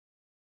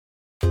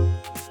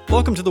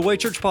Welcome to the Way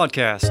Church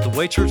Podcast. The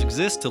Way Church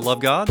exists to love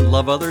God,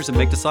 love others, and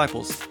make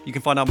disciples. You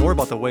can find out more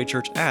about the Way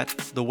Church at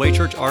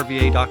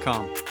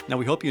thewaychurchrva.com. Now,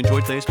 we hope you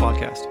enjoyed today's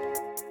podcast.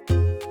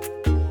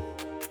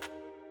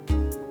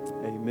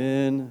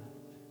 Amen,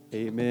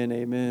 amen,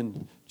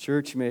 amen.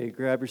 Church, you may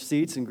grab your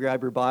seats and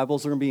grab your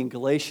Bibles. We're going to be in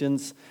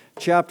Galatians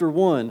chapter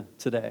 1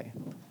 today.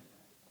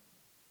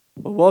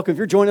 Well, welcome. If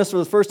you're joining us for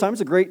the first time,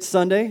 it's a great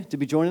Sunday to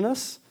be joining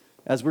us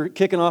as we're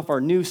kicking off our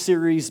new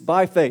series,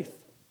 By Faith.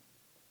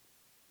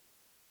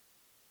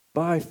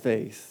 By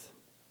faith.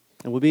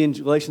 And we'll be in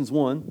Galatians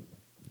 1,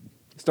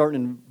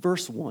 starting in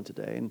verse 1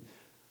 today. And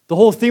the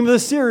whole theme of the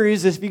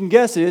series, if you can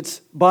guess it, it's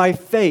by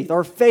faith.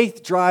 Our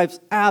faith drives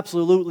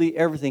absolutely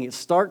everything. It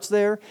starts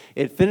there,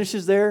 it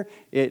finishes there,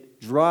 it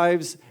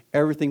drives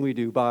everything we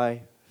do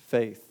by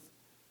faith.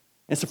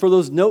 And so for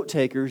those note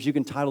takers, you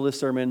can title this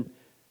sermon,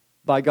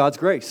 By God's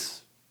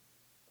Grace.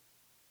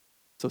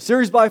 So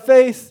series by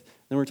faith,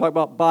 then we're talking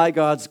about by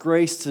God's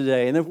grace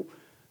today. And then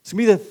it's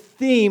going to be the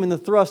theme and the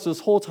thrust of this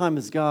whole time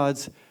is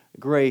God's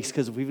grace,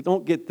 because if we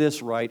don't get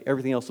this right,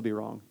 everything else will be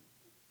wrong.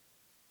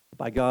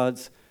 By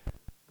God's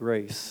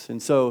grace.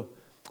 And so,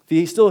 if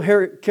you still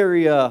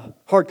carry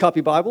hard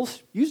copy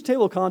Bibles, use the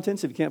table of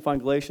contents. If you can't find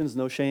Galatians,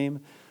 no shame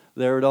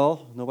there at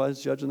all.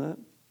 Nobody's judging that.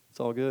 It's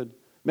all good.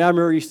 I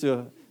remember I used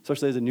to,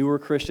 especially as a newer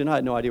Christian, I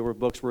had no idea where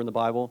books were in the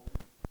Bible.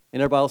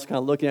 And everybody else kind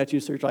of looking at you,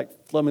 so you're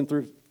like flumming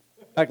through,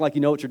 acting like you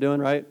know what you're doing,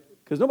 right?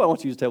 Because nobody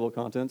wants to use the table of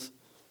contents.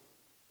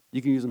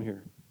 You can use them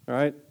here. All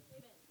right?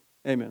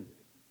 Amen.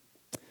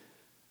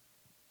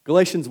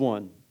 Galatians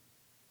 1,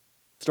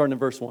 starting in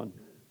verse 1,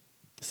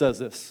 says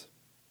this.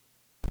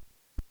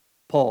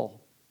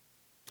 Paul,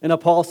 an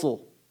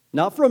apostle,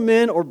 not from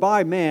men or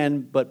by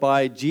man, but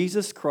by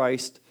Jesus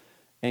Christ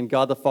and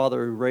God the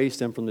Father who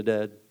raised him from the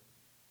dead,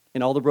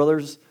 and all the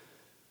brothers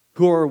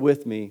who are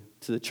with me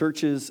to the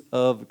churches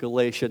of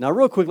Galatia. Now,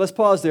 real quick, let's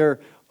pause there.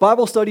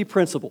 Bible study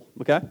principle,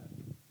 okay?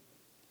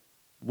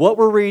 What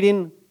we're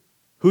reading,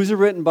 who's it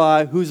written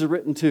by, who's it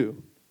written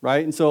to,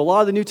 right? And so a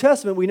lot of the New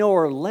Testament we know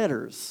are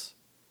letters.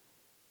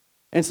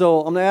 And so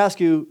I'm going to ask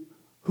you,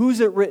 who's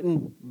it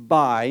written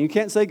by? You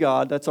can't say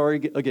God, that's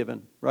already a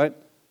given, right?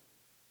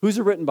 Who's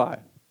it written by?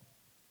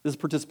 This is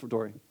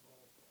participatory.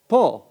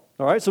 Paul,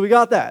 all right? So we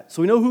got that.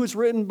 So we know who it's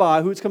written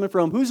by, who it's coming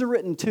from. Who's it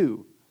written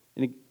to?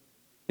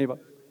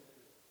 Anybody?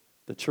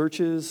 The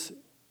churches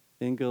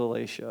in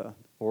Galatia,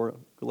 or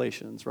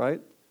Galatians, right?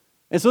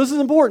 And so this is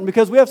important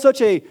because we have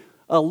such a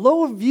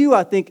low view,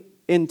 I think,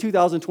 in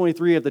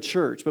 2023 of the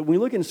church. But when we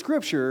look in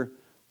Scripture,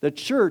 the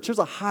church, there's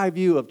a high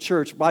view of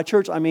church. By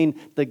church, I mean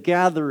the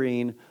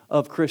gathering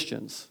of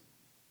Christians.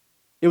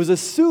 It was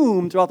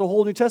assumed throughout the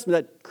whole New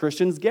Testament that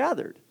Christians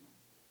gathered.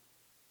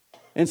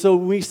 And so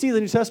when we see the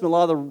New Testament, a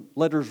lot of the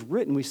letters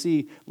written, we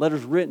see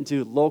letters written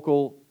to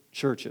local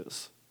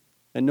churches.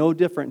 And no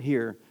different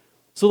here.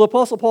 So the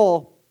Apostle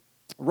Paul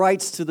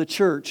writes to the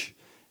church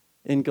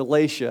in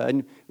Galatia.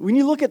 And when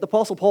you look at the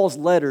Apostle Paul's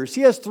letters,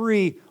 he has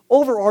three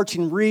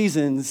overarching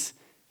reasons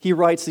he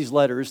writes these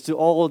letters to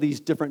all of these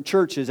different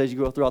churches as you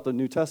go throughout the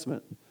New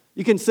Testament.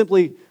 You can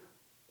simply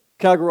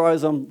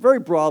categorize them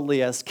very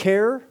broadly as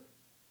care,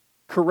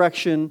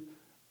 correction,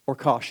 or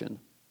caution.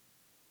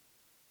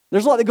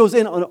 There's a lot that goes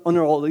in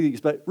under all of these,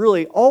 but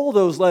really all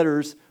those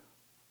letters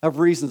have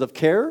reasons of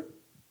care,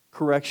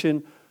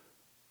 correction,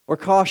 or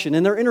caution.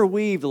 And they're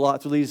interweaved a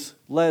lot through these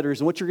letters.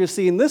 And what you're going to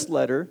see in this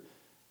letter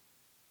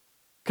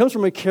comes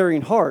from a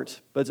caring heart,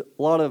 but it's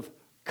a lot of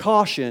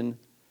caution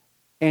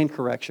and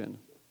correction.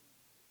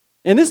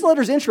 And this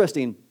letter is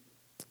interesting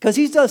because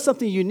he does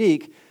something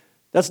unique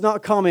that's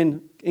not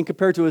common in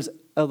compared to his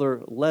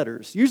other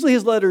letters. Usually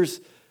his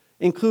letters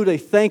include a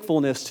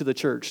thankfulness to the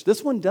church.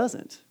 This one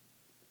doesn't.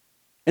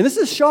 And this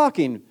is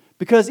shocking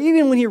because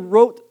even when he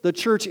wrote the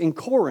church in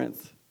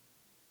Corinth,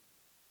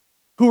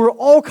 who were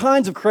all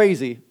kinds of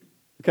crazy,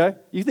 okay?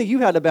 You think you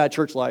had a bad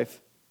church life.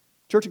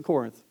 Church in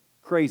Corinth,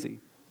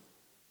 crazy.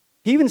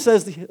 He even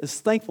says his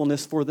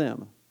thankfulness for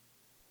them.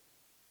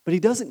 But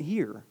he doesn't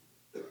here.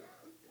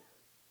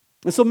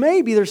 And so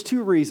maybe there's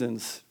two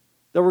reasons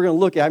that we're going to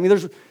look at. I mean,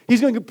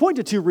 he's going to point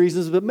to two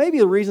reasons, but maybe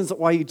the reasons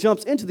why he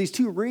jumps into these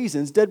two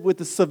reasons dead with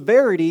the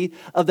severity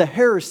of the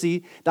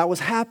heresy that was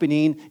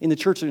happening in the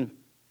church in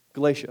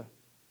Galatia.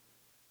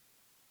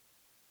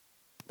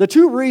 The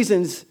two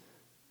reasons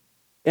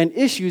and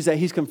issues that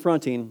he's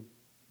confronting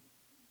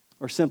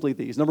are simply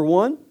these. Number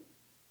one,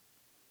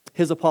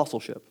 his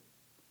apostleship.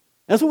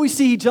 That's what we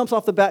see. He jumps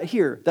off the bat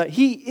here, that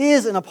he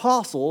is an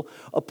apostle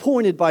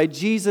appointed by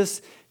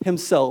Jesus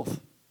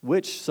himself,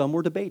 which some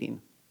were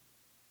debating.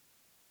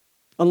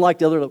 Unlike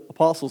the other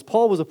apostles,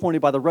 Paul was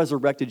appointed by the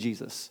resurrected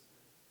Jesus.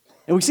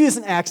 And we see this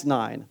in Acts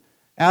 9.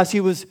 As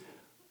he was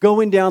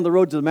going down the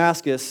road to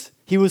Damascus,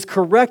 he was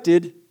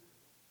corrected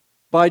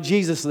by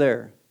Jesus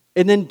there,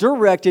 and then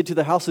directed to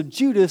the house of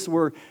Judas,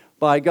 where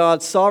by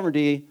God's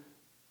sovereignty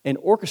and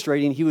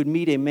orchestrating, he would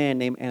meet a man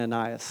named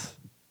Ananias.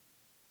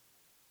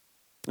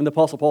 And the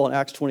Apostle Paul in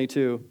Acts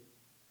 22,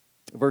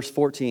 verse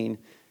 14,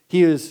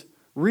 he is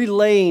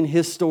relaying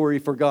his story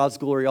for God's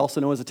glory,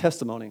 also known as a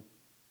testimony.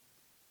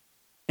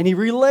 And he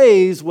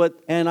relays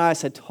what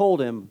Ananias had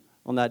told him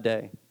on that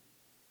day.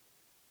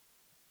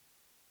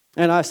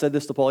 Ananias said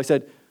this to Paul. He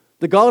said,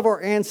 "The God of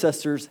our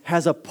ancestors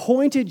has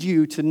appointed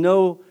you to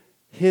know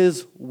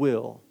his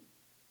will,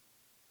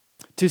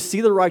 to see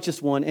the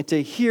righteous one, and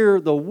to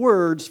hear the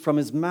words from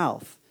his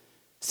mouth,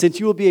 since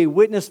you will be a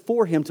witness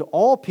for him to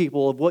all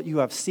people of what you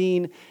have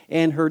seen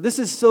and heard." This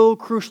is so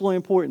crucially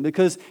important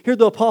because here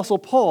the Apostle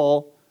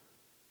Paul,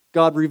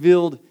 God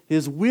revealed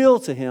his will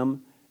to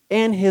him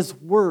and his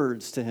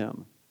words to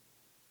him.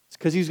 It's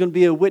because he's going to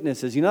be a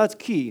witness. You know, that's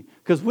key.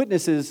 Because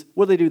witnesses,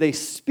 what do? They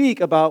speak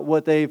about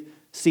what they've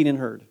seen and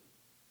heard.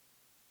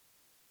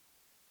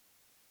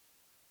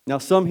 Now,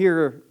 some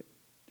here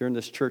during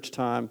this church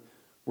time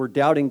were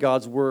doubting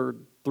God's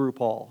word through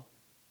Paul.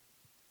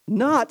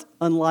 Not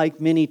unlike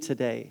many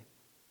today.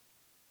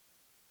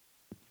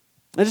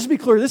 And just to be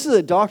clear, this is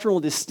a doctrinal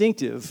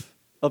distinctive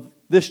of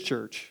this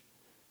church.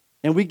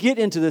 And we get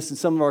into this in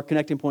some of our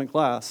Connecting Point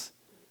class,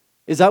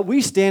 is that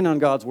we stand on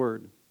God's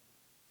word.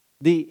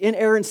 The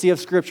inerrancy of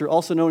Scripture,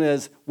 also known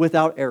as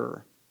without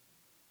error.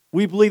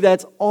 We believe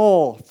that's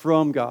all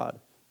from God.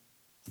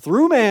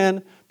 Through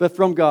man, but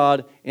from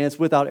God, and it's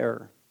without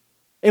error.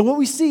 And what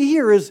we see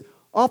here is,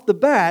 off the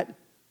bat,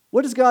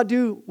 what does God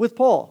do with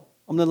Paul?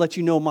 I'm going to let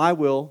you know my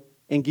will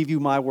and give you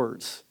my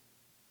words.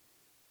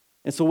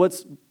 And so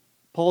what's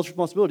Paul's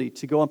responsibility?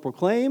 To go and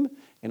proclaim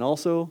and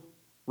also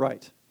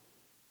write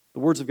the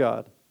words of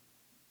God.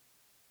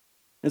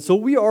 And so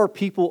we are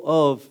people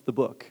of the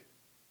book,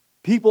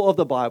 people of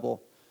the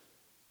Bible.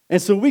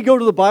 And so we go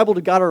to the Bible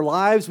to guide our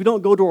lives. We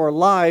don't go to our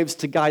lives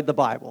to guide the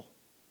Bible.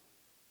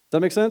 Does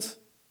that make sense?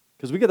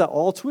 Because we get that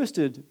all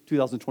twisted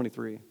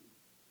 2023.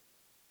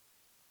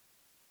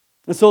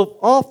 And so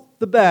off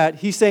the bat,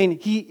 he's saying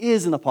he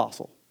is an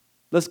apostle.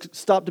 Let's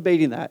stop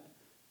debating that.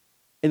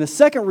 And the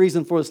second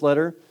reason for this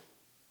letter,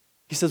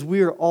 he says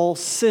we are all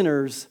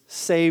sinners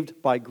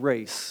saved by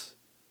grace,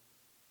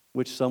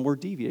 which some were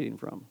deviating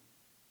from.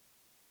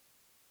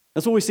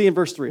 That's what we see in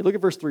verse 3. Look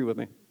at verse 3 with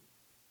me.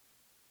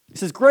 It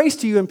says, "Grace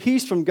to you and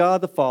peace from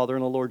God the Father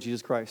and the Lord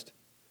Jesus Christ,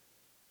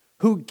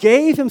 who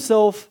gave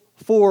himself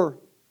for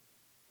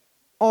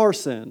our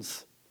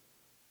sins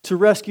to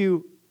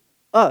rescue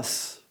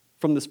us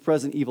from this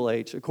present evil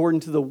age,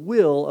 according to the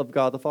will of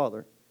God the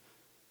Father.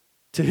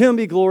 To him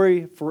be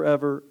glory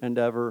forever and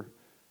ever.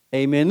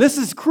 Amen." This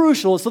is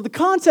crucial. So the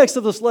context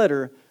of this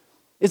letter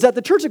is that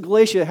the church of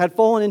Galatia had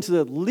fallen into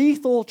the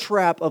lethal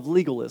trap of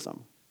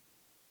legalism,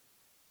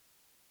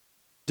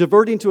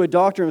 diverting to a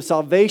doctrine of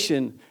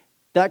salvation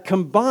that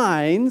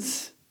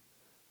combines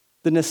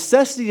the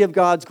necessity of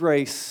God's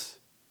grace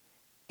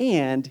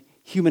and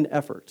human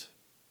effort.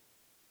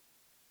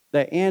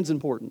 That and's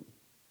important.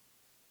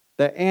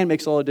 That and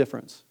makes all the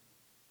difference.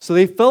 So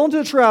they fell into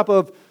the trap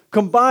of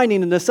combining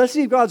the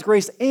necessity of God's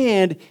grace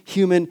and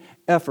human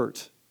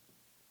effort.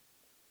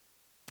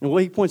 And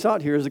what he points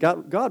out here is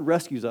that God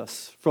rescues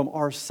us from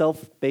our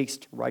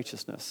self-based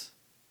righteousness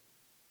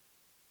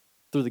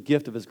through the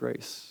gift of his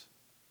grace.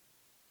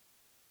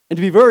 And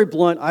to be very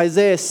blunt,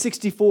 Isaiah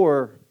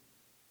 64,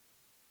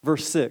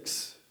 verse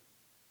 6,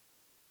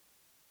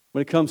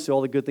 when it comes to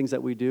all the good things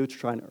that we do to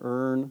try and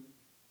earn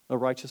a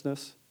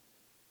righteousness,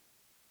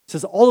 it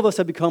says, all of us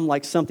have become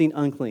like something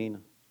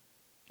unclean,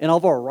 and all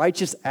of our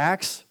righteous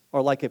acts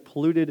are like a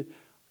polluted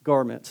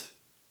garment.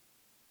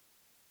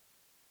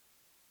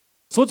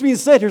 So what's being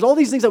said, here's all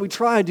these things that we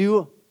try to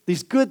do,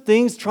 these good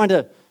things, trying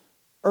to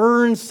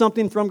earn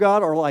something from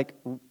God, are like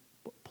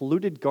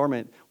polluted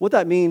garment. What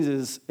that means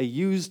is a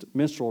used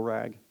menstrual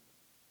rag.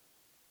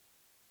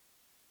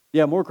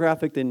 Yeah, more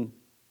graphic than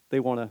they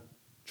want to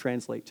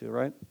translate to,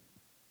 right?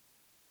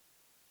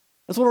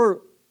 That's what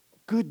our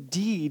good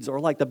deeds are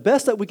like. The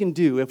best that we can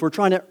do if we're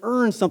trying to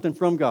earn something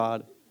from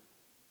God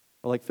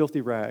are like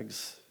filthy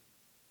rags.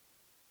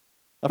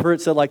 I've heard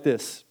it said like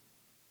this.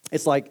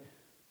 It's like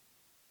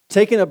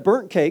taking a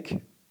burnt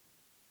cake,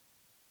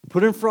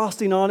 putting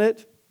frosting on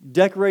it,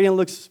 decorating, it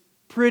looks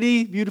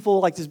pretty, beautiful,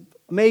 like this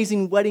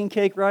amazing wedding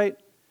cake, right?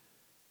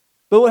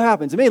 But what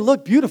happens? It may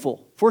look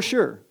beautiful, for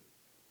sure.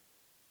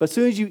 But as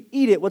soon as you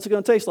eat it, what's it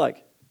going to taste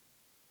like?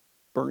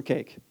 Burnt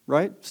cake,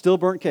 right? Still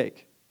burnt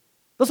cake.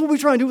 That's what we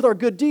try and do with our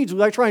good deeds.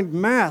 We try and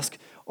mask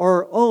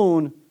our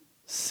own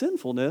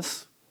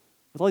sinfulness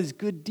with all these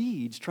good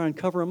deeds, try and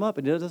cover them up,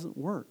 and it doesn't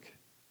work.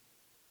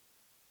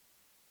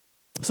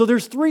 So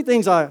there's three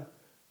things I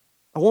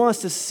want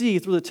us to see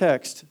through the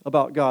text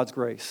about God's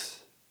grace.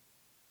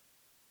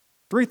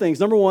 Three things.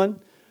 Number one,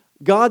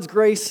 God's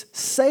grace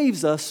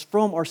saves us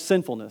from our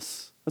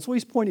sinfulness. That's what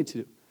he's pointing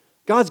to.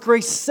 God's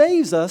grace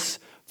saves us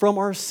from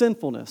our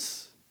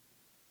sinfulness.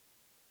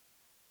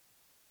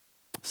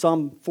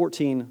 Psalm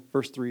 14,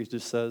 verse 3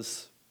 just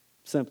says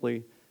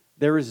simply,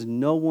 "There is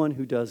no one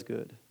who does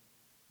good,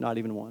 not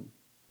even one."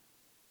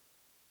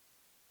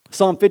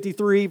 Psalm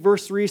 53,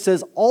 verse 3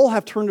 says, "All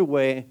have turned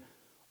away,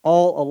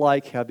 all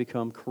alike have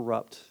become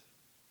corrupt."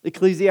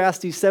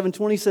 Ecclesiastes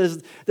 7:20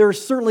 says, "There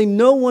is certainly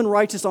no one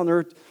righteous on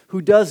earth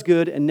who does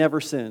good and never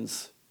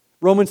sins."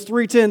 Romans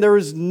 3:10, "There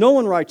is no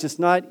one righteous,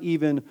 not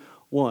even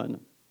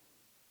one."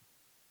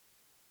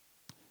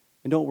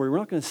 And don't worry, we're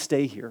not going to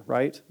stay here,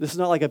 right? This is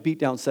not like a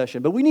beat-down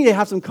session. But we need to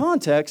have some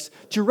context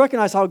to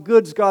recognize how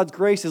good God's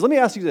grace is. Let me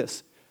ask you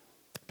this.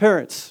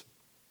 Parents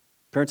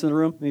in the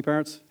room? Any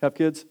parents have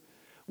kids?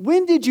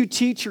 When did you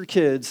teach your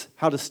kids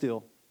how to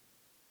steal?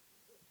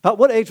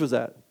 What age was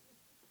that?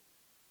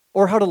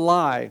 Or how to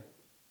lie?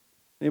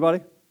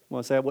 Anybody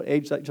want to say what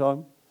age that you taught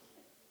them?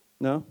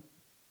 No?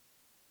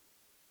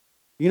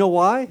 You know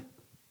why?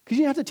 Because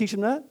you didn't have to teach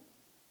them that.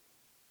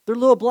 They're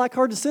little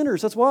black-hearted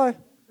sinners. That's why.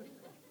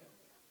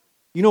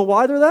 You know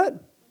why they're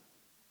that?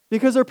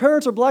 Because their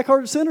parents are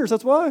black-hearted sinners.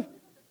 That's why.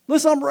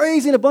 Listen, I'm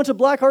raising a bunch of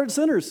black-hearted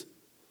sinners.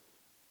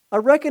 I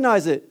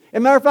recognize it. As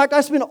a matter of fact,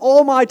 I spend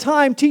all my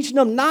time teaching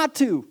them not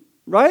to,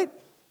 right?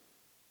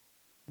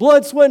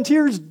 Blood, sweat, and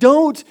tears,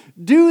 don't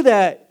do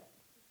that.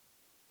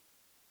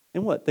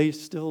 And what? They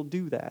still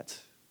do that.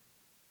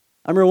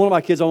 I remember one of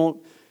my kids, I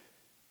won't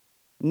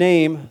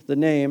name the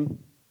name,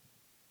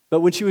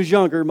 but when she was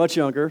younger, much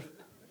younger,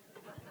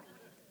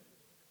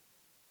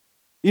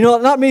 you know,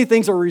 not many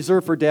things are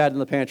reserved for dad in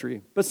the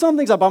pantry, but some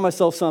things I buy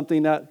myself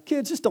something that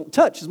kids just don't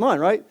touch is mine,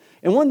 right?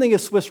 And one thing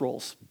is Swiss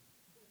rolls.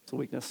 It's a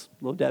weakness,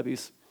 little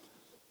Debbie's.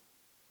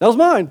 That was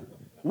mine.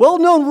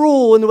 Well-known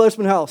rule in the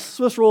Weatherspoon house,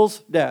 Swiss rolls,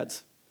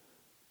 dad's.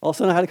 All of a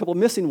sudden I had a couple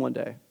missing one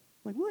day. I'm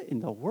like, what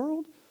in the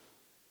world?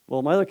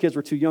 Well, my other kids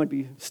were too young to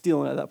be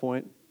stealing at that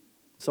point.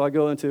 So I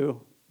go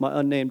into my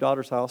unnamed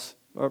daughter's house,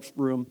 or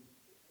room,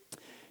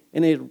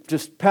 and they had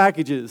just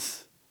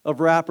packages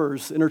of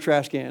wrappers in her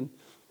trash can.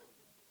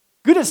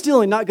 Good at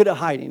stealing, not good at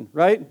hiding,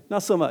 right?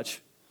 Not so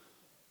much.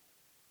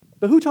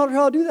 But who taught her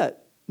how to do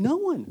that? No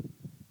one.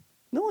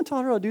 No one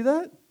taught her how to do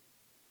that.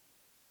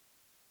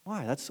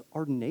 Why? That's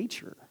our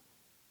nature.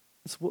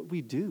 That's what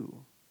we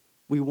do.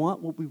 We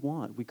want what we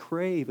want. We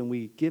crave and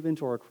we give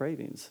into our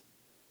cravings.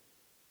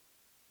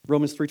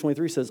 Romans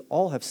 3:23 says,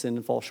 all have sinned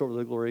and fall short of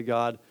the glory of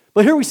God.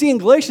 But here we see in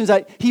Galatians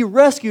that he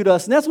rescued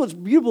us. And that's what's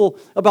beautiful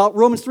about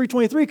Romans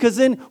 3:23, because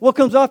then what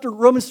comes after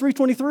Romans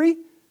 3:23?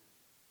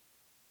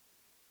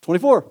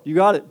 24. You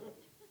got it.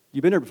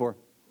 You've been here before.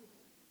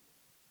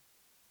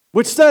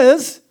 Which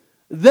says,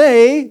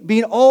 they,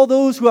 being all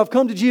those who have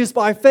come to Jesus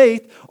by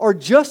faith, are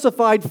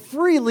justified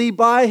freely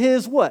by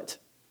his what?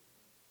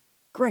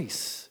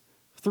 Grace.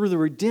 Through the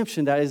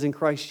redemption that is in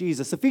Christ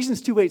Jesus.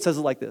 Ephesians 2:8 says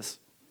it like this.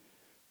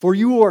 For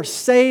you are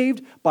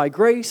saved by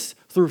grace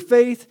through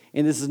faith,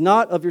 and this is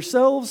not of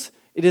yourselves,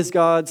 it is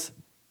God's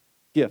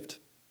gift.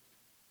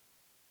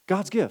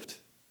 God's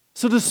gift.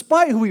 So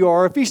despite who we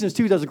are, Ephesians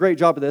 2 does a great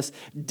job of this,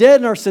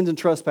 dead in our sins and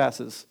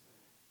trespasses,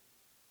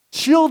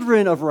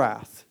 children of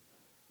wrath,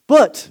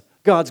 but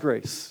God's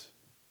grace.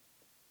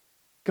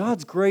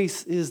 God's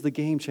grace is the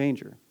game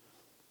changer.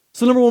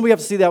 So number one, we have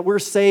to see that we're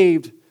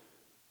saved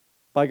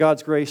by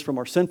God's grace from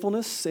our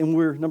sinfulness, and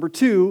number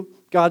two,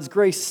 God's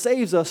grace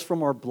saves us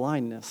from our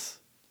blindness.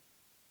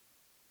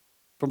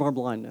 From our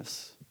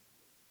blindness.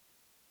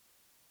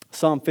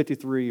 Psalm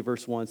 53,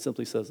 verse 1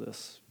 simply says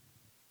this.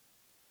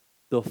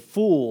 The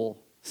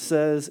fool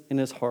says in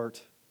his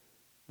heart,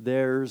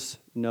 there's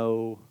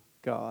no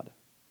God.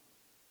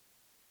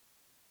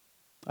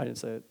 I didn't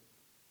say it.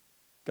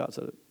 God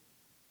said it.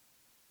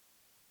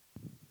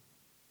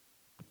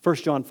 1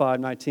 John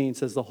 5:19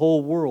 says the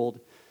whole world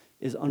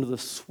is under the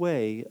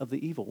sway of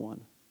the evil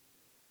one.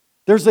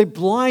 There's a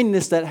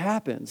blindness that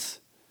happens,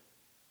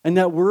 and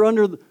that we're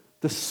under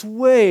the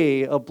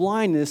sway of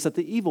blindness that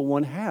the evil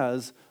one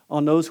has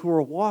on those who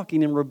are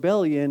walking in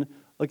rebellion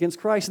against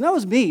Christ. And that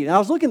was me. And I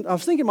was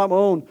thinking about my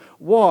own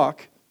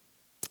walk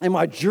and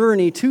my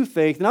journey to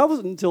faith. And I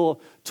wasn't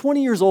until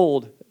 20 years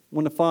old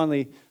when I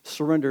finally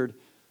surrendered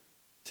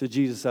to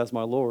Jesus as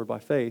my Lord by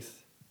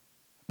faith.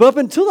 But up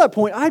until that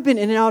point, I'd been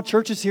in and out of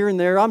churches here and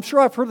there. I'm sure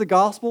I've heard the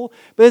gospel.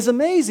 But it's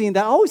amazing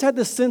that I always had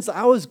this sense that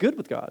I was good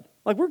with God.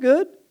 Like, we're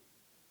good.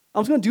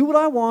 I'm just going to do what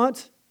I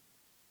want,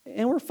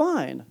 and we're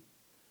fine.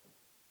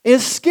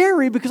 It's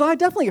scary because I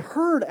definitely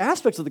heard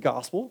aspects of the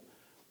gospel,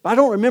 but I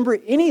don't remember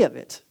any of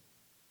it.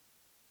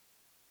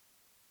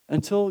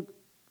 Until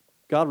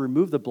God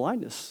removed the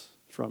blindness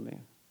from me.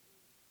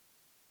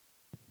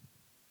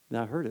 And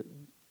I heard it,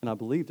 and I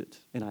believed it,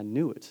 and I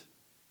knew it.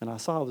 And I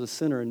saw I was a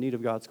sinner in need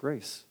of God's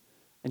grace.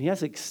 And he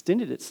has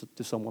extended it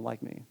to someone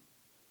like me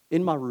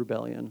in my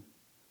rebellion.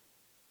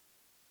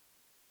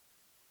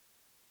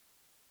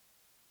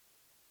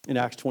 In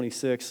Acts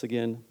 26,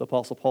 again, the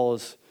Apostle Paul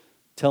is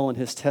telling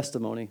his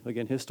testimony,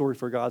 again, his story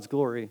for God's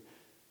glory.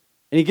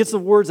 And he gets the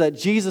words that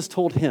Jesus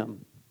told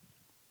him.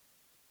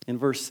 In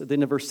verse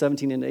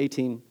 17 and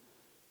 18,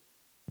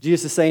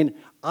 Jesus is saying,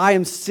 I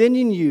am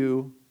sending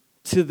you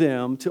to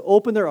them to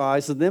open their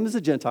eyes, to them as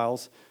the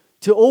Gentiles,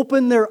 to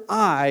open their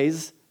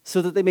eyes so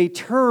that they may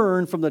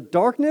turn from the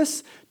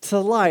darkness to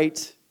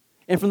light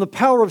and from the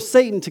power of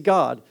Satan to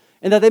God,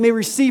 and that they may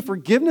receive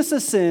forgiveness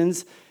of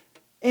sins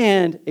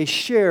and a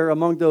share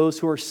among those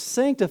who are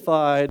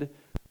sanctified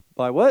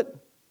by what?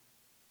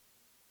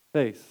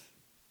 Faith.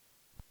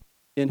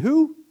 In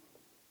who?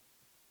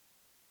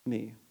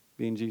 Me,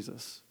 being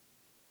Jesus.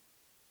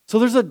 So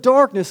there's a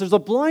darkness, there's a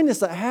blindness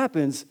that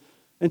happens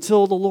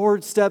until the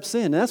Lord steps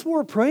in. And that's what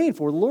we're praying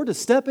for, the Lord to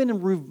step in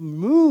and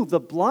remove the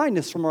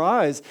blindness from our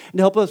eyes and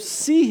help us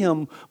see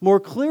Him more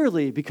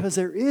clearly, because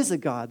there is a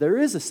God, there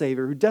is a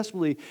Savior who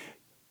desperately,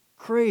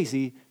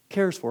 crazy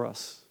cares for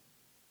us.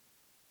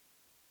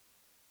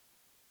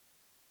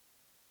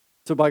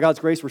 So by God's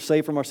grace, we're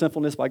saved from our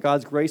sinfulness. By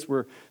God's grace,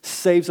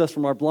 saves us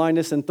from our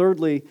blindness. And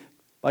thirdly,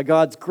 by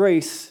God's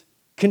grace,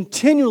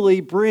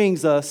 continually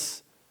brings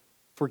us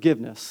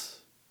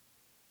forgiveness.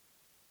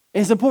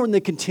 And it's important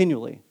that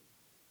continually.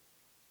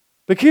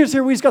 Because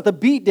here we just got the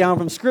beat down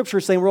from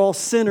Scripture saying we're all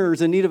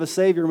sinners in need of a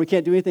Savior and we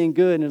can't do anything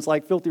good, and it's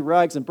like filthy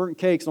rags and burnt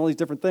cakes and all these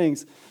different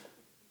things.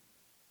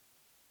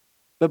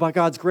 But by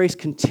God's grace,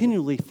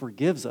 continually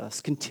forgives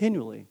us.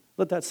 Continually.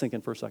 Let that sink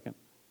in for a second.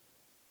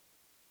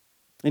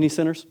 Any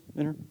sinners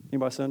in here?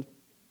 Anybody sinned?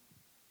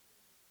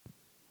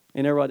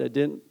 And everybody that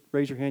didn't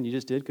raise your hand, you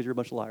just did because you're a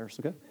bunch of liars,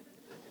 okay?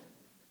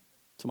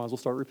 So might as well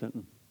start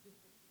repenting.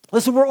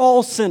 Listen, we're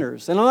all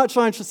sinners. And I'm not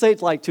trying to say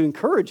it's like to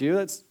encourage you.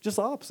 That's just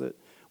the opposite.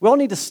 We all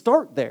need to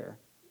start there.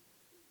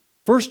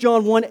 1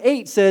 John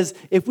 1:8 says,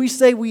 if we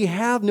say we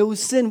have no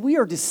sin, we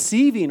are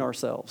deceiving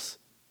ourselves.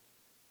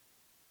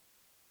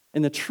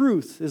 And the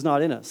truth is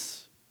not in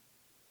us.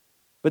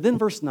 But then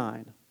verse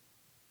 9,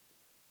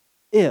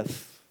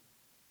 if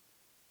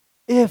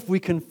we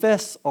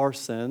confess our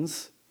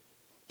sins,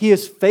 He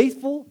is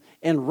faithful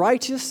and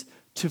righteous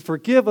to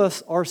forgive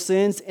us our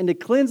sins and to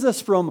cleanse us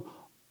from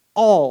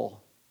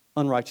all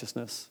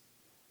unrighteousness.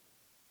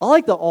 I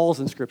like the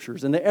alls in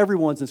Scriptures and the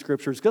everyone's in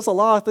Scriptures because a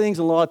lot of things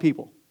and a lot of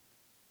people.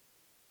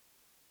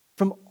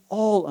 From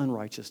all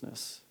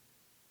unrighteousness.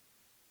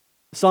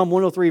 Psalm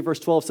 103 verse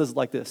 12 says it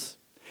like this.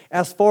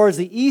 As far as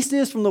the east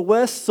is from the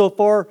west, so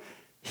far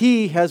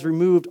He has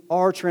removed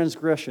our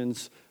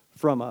transgressions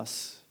from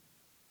us.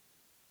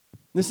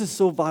 This is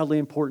so vitally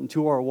important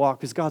to our walk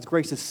because God's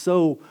grace is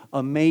so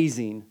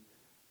amazing.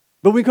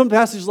 But when we come to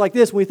passages like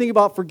this, when we think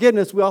about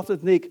forgiveness, we often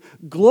think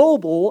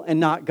global and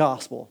not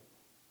gospel,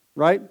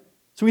 right?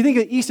 So we think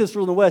of east is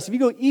from the west. If you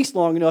go east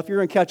long enough, you're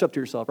going to catch up to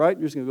yourself, right?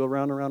 You're just going to go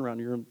round and round and round.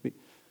 You're going to be...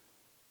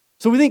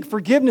 So we think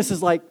forgiveness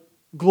is like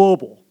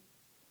global.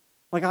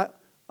 Like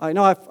I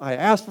know I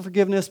asked for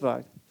forgiveness,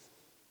 but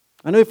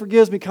I know He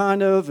forgives me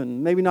kind of,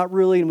 and maybe not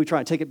really, and we try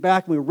to take it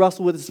back, and we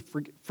wrestle with this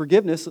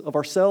forgiveness of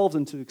ourselves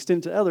and to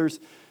extend it to others.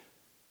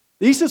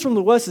 The east is from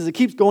the west is it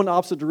keeps going in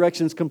opposite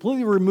directions,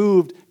 completely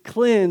removed,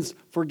 cleansed,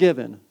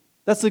 forgiven.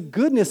 That's the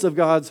goodness of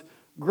God's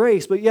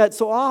grace, but yet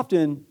so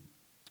often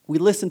we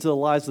listen to the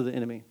lies of the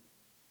enemy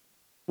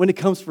when it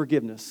comes to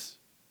forgiveness.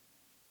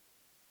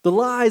 The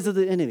lies of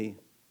the enemy.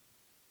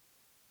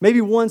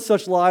 Maybe one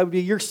such lie would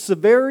be your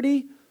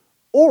severity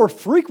or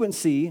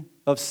frequency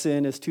of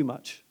sin is too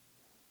much.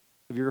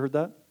 Have you ever heard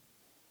that?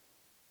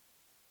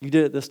 You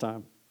did it this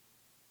time.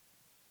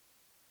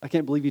 I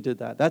can't believe you did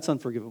that. That's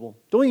unforgivable.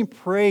 Don't even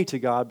pray to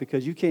God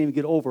because you can't even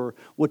get over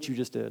what you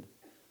just did.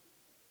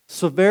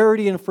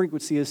 Severity and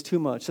frequency is too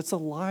much. That's a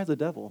lie of the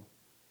devil.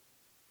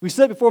 We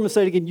said before, I'm going to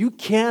say it again, you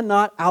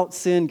cannot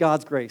out-sin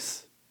God's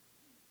grace.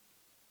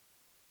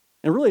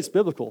 And really it's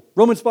biblical.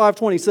 Romans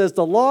 5:20 says,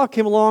 the law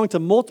came along to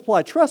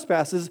multiply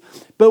trespasses,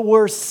 but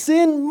where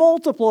sin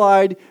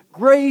multiplied,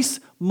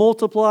 grace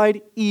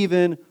multiplied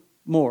even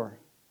more.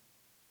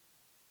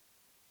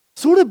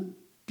 So what a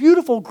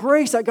beautiful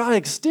grace that God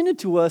extended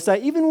to us,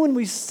 that even when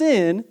we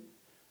sin,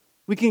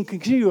 we can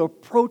continue to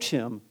approach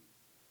Him,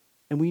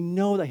 and we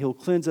know that He'll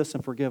cleanse us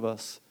and forgive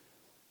us.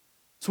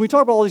 So we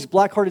talk about all these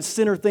black-hearted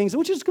sinner things,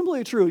 which is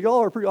completely true.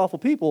 Y'all are pretty awful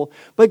people,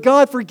 but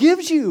God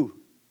forgives you.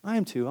 I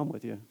am too. I'm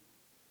with you.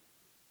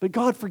 But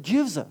God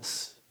forgives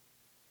us.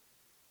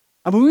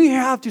 I mean, we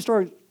have to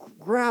start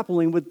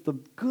grappling with the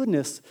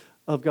goodness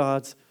of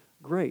God's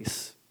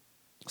grace.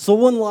 So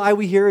one lie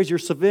we hear is your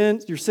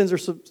sins are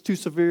too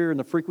severe and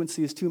the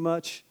frequency is too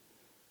much.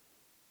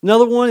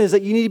 Another one is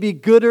that you need to be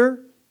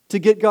gooder to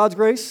get God's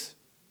grace.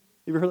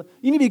 You ever heard that?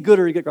 You need to be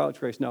gooder to get God's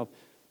grace. No.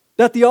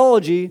 That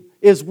theology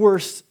is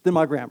worse than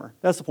my grammar.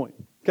 That's the point.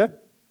 Okay?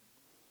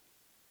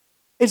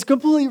 It's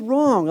completely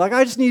wrong. Like,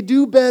 I just need to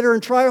do better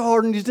and try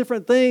harder and these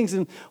different things,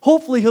 and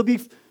hopefully He'll be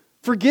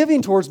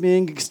forgiving towards me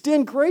and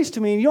extend grace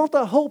to me. And you don't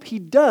have to hope He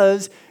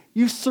does.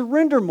 You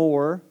surrender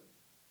more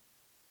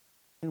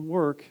and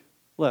work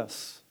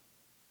less.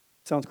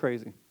 Sounds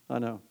crazy. I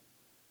know.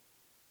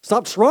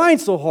 Stop trying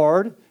so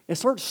hard and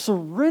start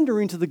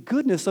surrendering to the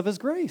goodness of His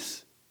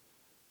grace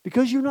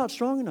because you're not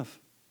strong enough.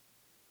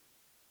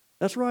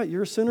 That's right.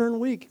 You're a sinner and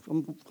weak.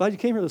 I'm glad you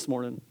came here this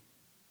morning.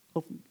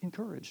 Hope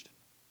encouraged.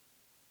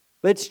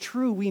 But it's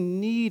true, we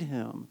need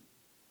Him.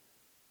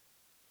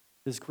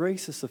 His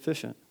grace is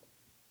sufficient.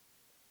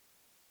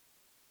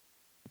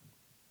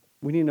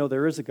 We need to know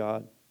there is a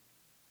God,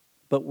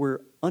 but we're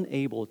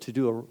unable to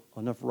do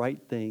enough right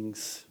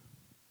things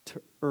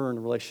to earn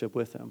a relationship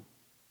with Him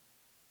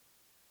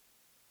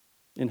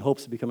in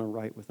hopes of becoming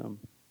right with Him.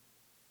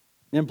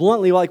 And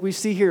bluntly, like we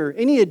see here,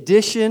 any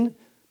addition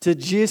to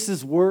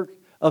Jesus' work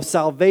of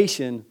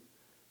salvation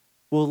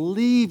will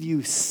leave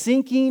you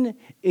sinking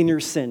in your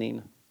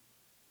sinning.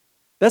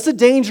 That's the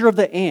danger of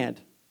the and.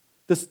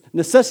 the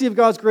necessity of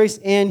God's grace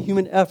and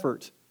human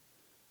effort.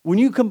 When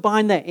you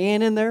combine that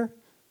 "and" in there,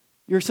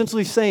 you're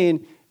essentially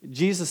saying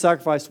Jesus'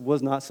 sacrifice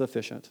was not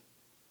sufficient,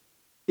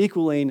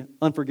 equaling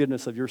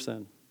unforgiveness of your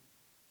sin.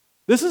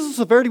 This is the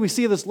severity we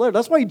see of this letter.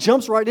 That's why he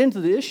jumps right into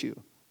the issue.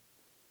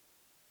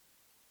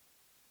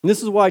 And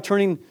this is why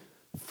turning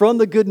from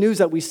the good news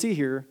that we see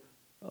here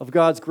of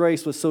God's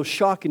grace was so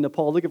shocking to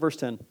Paul. Look at verse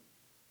 10.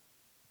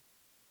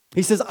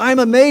 He says, "I'm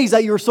amazed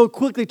that you are so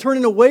quickly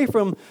turning away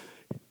from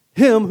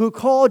him who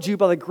called you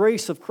by the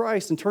grace of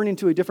Christ and turning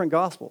to a different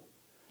gospel.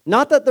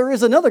 Not that there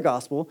is another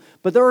gospel,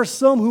 but there are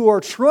some who are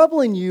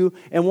troubling you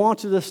and want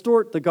to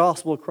distort the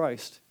gospel of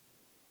Christ.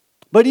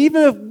 But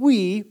even if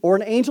we or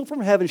an angel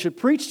from heaven should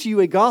preach to you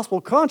a gospel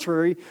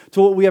contrary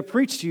to what we have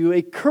preached to you,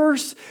 a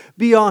curse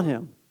be on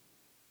him.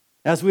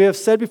 As we have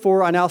said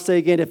before, I now say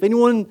again, if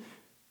anyone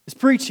is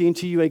preaching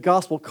to you a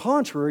gospel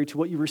contrary to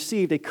what you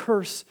received, a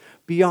curse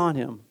be on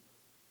him.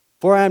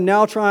 For I am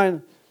now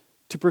trying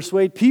to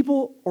persuade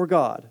people or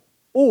God.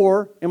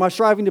 Or am I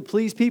striving to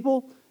please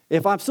people?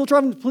 If I'm still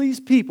striving to please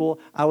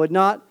people, I would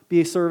not be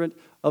a servant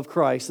of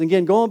Christ." And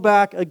again, going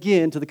back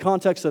again to the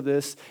context of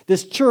this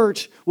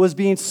church was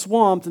being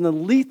swamped in a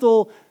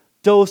lethal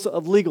dose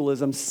of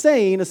legalism,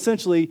 saying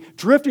essentially,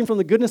 drifting from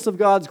the goodness of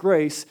God's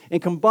grace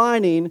and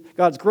combining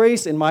God's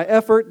grace and my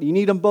effort, you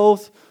need them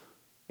both,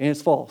 and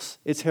it's false.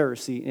 It's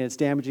heresy, and it's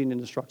damaging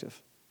and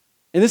destructive.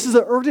 And this is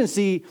the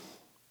urgency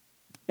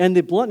and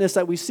the bluntness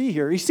that we see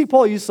here. You see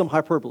Paul use some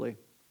hyperbole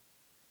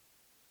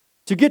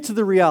to get to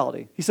the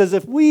reality. He says,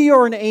 if we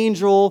or an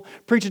angel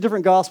preach a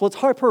different gospel, it's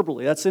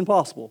hyperbole. That's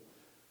impossible.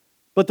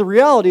 But the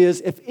reality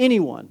is, if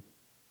anyone,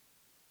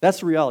 that's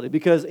the reality,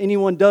 because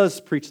anyone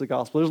does preach the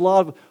gospel. There's a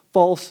lot of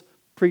false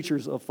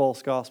preachers of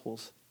false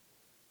gospels.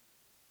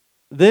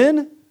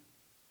 Then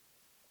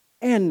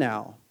and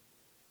now,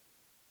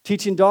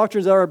 teaching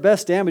doctrines that are at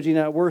best damaging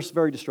and at worst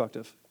very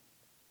destructive.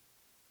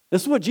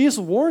 This is what Jesus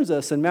warns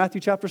us in Matthew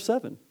chapter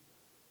 7.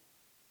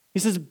 He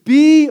says,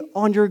 "Be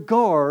on your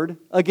guard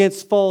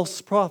against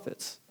false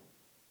prophets,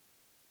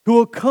 who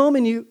will come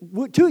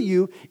to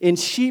you in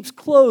sheep's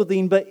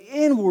clothing, but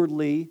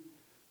inwardly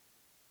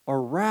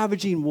are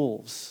ravaging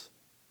wolves."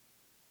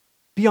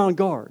 Be on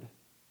guard,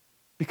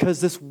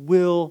 because this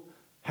will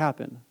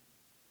happen.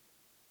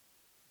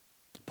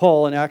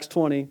 Paul in Acts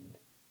 20,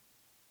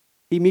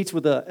 he meets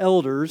with the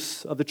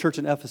elders of the church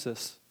in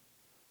Ephesus.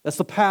 That's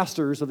the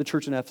pastors of the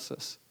church in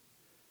Ephesus.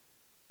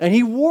 And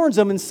he warns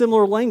them in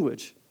similar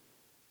language.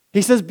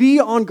 He says, "Be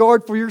on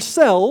guard for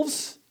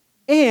yourselves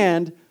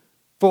and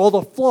for all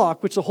the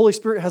flock which the Holy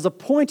Spirit has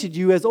appointed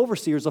you as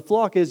overseers." The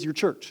flock is your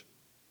church.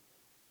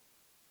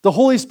 The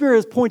Holy Spirit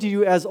has appointed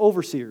you as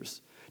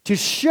overseers to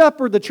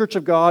shepherd the church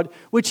of God,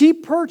 which he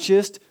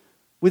purchased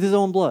with his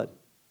own blood.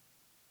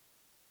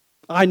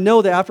 I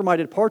know that after my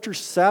departure,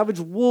 savage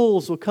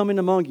wolves will come in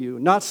among you,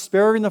 not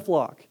sparing the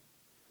flock.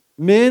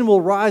 Men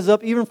will rise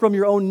up even from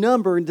your own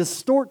number and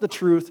distort the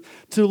truth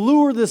to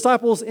lure the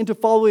disciples into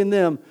following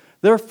them.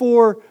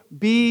 Therefore,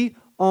 be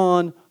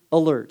on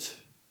alert.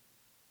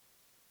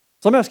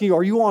 So I'm asking you,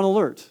 are you on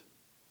alert?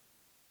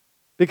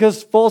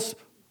 Because false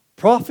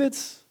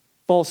prophets,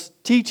 false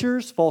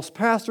teachers, false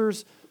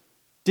pastors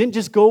didn't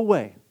just go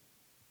away.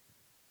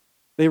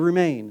 They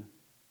remain.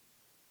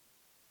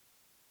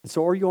 And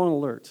so are you on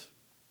alert?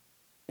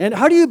 And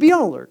how do you be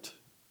on alert?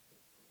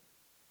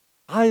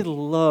 I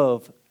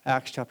love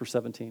Acts chapter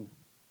 17.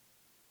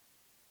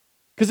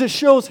 Because it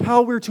shows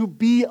how we're to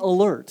be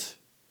alert.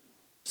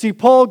 See,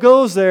 Paul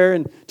goes there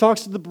and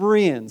talks to the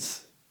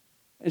Bereans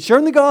and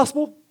sharing the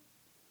gospel.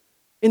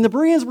 And the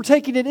Bereans were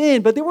taking it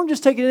in, but they weren't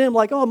just taking it in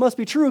like, oh, it must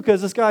be true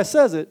because this guy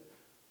says it.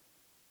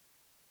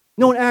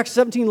 No, in Acts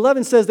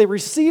 17:11 says they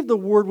received the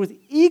word with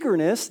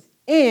eagerness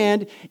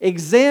and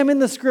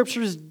examined the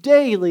scriptures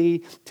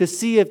daily to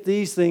see if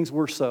these things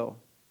were so.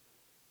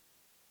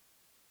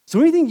 So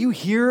anything you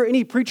hear,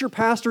 any preacher,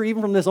 pastor,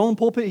 even from this own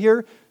pulpit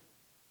here,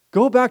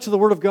 go back to the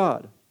Word of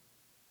God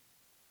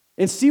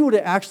and see what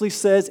it actually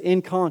says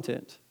in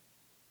content.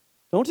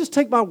 Don't just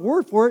take my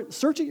word for it.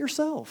 Search it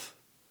yourself.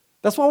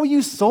 That's why we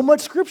use so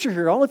much Scripture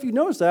here. I don't know if you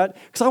noticed that,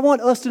 because I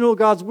want us to know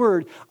God's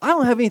Word. I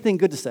don't have anything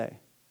good to say.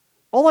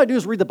 All I do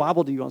is read the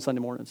Bible to you on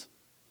Sunday mornings.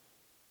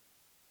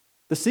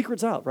 The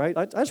secret's out, right?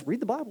 I just read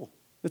the Bible.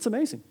 It's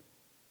amazing.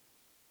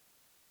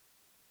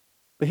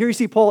 But here you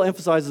see Paul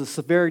emphasizes the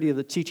severity of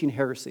the teaching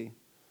heresy.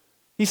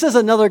 He says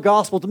another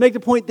gospel to make the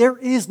point there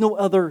is no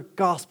other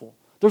gospel.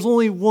 There's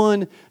only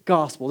one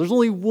gospel. There's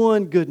only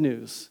one good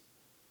news.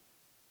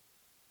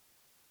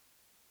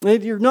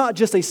 And you're not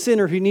just a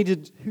sinner who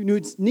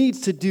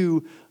needs to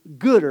do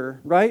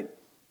gooder, right?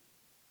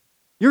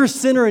 You're a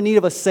sinner in need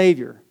of a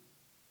Savior.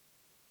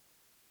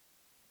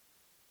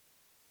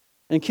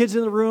 And kids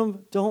in the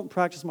room, don't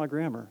practice my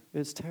grammar.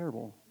 It's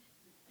terrible.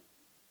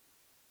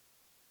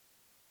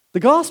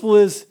 The gospel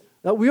is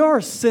that we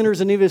are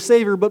sinners in need of a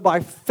Savior, but by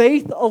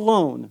faith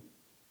alone,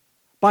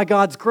 by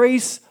God's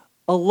grace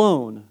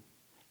alone,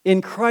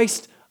 in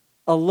Christ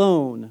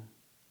alone,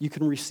 you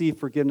can receive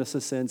forgiveness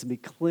of sins and be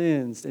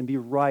cleansed and be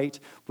right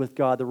with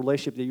God, the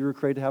relationship that you were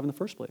created to have in the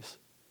first place.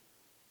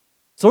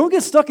 So don't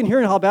get stuck in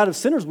hearing how bad of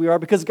sinners we are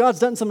because God's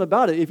done something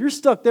about it. If you're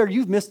stuck there,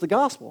 you've missed the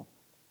gospel.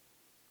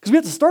 Because we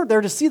have to start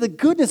there to see the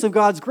goodness of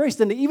God's grace.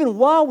 That even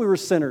while we were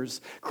sinners,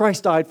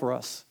 Christ died for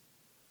us.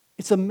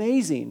 It's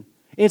amazing.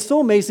 And it's so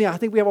amazing, I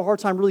think we have a hard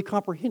time really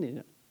comprehending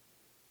it.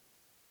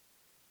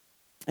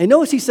 And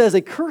notice he says,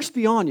 a curse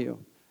be on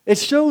you. It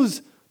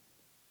shows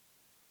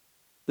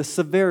the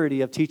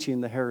severity of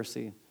teaching the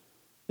heresy.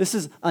 This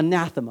is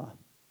anathema.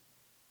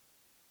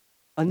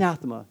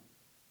 Anathema.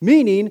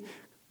 Meaning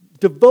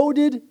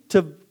devoted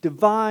to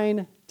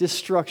divine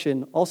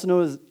destruction, also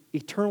known as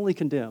eternally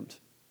condemned.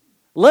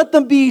 Let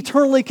them be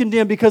eternally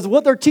condemned because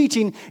what they're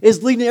teaching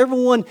is leading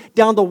everyone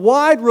down the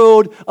wide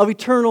road of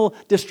eternal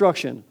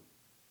destruction.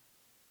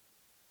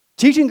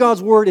 Teaching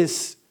God's word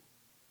is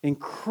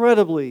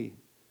incredibly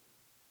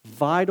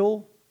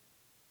vital,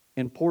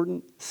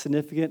 important,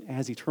 significant, and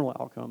has eternal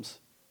outcomes.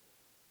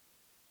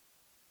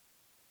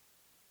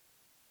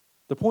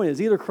 The point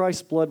is either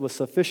Christ's blood was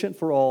sufficient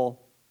for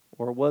all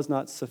or it was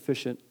not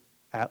sufficient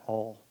at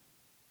all.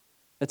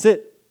 That's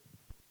it.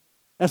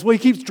 That's what he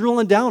keeps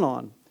drilling down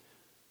on.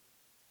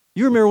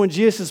 You remember when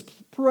Jesus is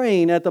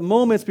praying at the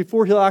moments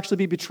before he'll actually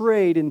be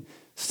betrayed and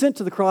sent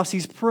to the cross,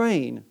 he's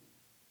praying.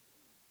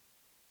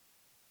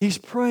 He's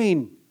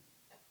praying.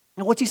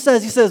 And what he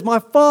says, my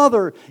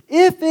Father,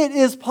 if it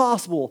is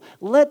possible,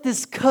 let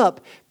this cup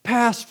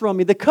pass from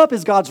me. The cup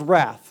is God's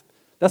wrath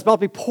that's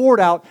about to be poured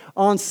out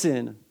on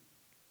sin,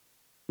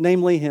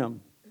 namely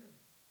him.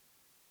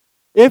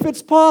 If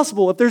it's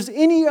possible, if there's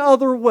any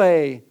other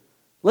way,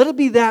 let it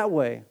be that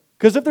way.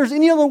 Because if there's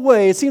any other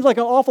way, it seems like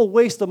an awful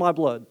waste of my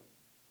blood.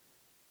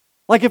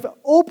 Like if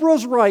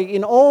Oprah's right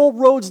and all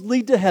roads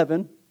lead to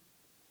heaven,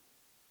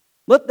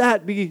 let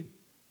that be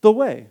the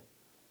way.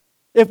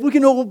 If we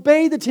can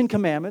obey the Ten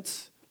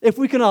Commandments, if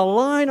we can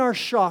align our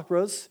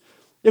chakras,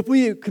 if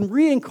we can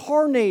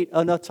reincarnate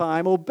enough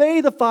time, obey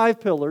the 5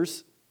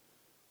 pillars,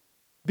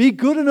 be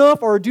good enough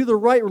or do the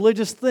right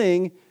religious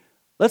thing,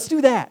 let's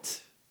do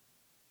that.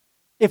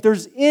 If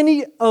there's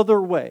any other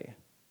way.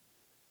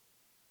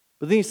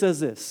 But then he says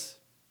this,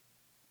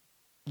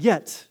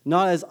 yet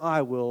not as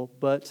I will,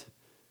 but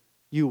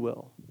you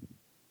will.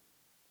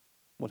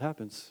 What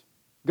happens?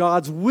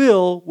 God's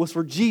will was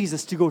for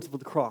Jesus to go to the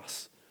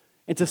cross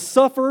and to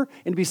suffer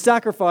and be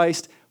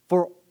sacrificed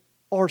for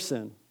our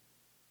sin,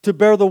 to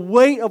bear the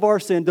weight of our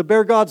sin, to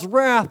bear God's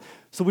wrath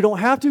so we don't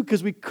have to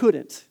because we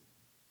couldn't.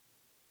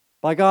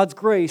 By God's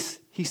grace,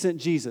 he sent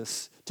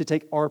Jesus to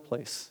take our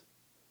place.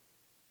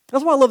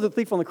 That's why I love the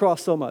thief on the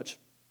cross so much.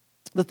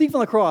 The thief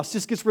on the cross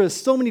just gets rid of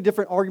so many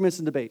different arguments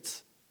and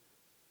debates.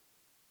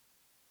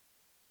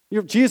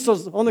 Jesus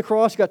was on the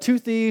cross, you got 2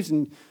 thieves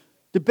and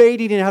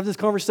debating and having this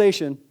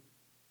conversation.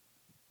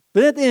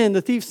 But at the end,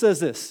 the thief says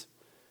this.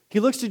 He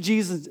looks to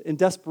Jesus in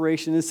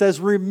desperation and says,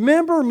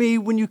 remember me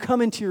when you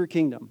come into your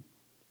kingdom.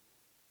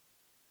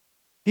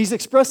 He's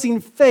expressing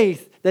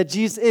faith that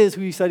Jesus is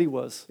who he said he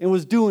was and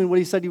was doing what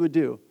he said he would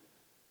do.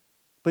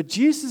 But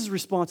Jesus'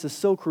 response is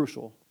so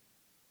crucial.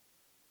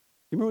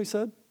 You remember what he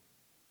said?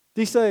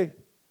 Did he say,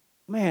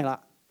 man, I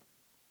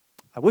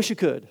wish you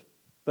could,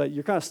 but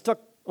you're kind of stuck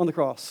on the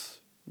cross.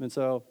 And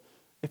so,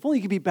 if only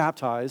you could be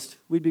baptized,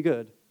 we'd be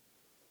good.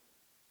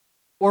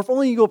 Or if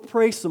only you go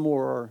pray some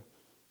more, or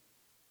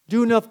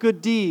do enough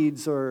good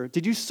deeds, or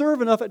did you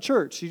serve enough at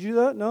church? Did you do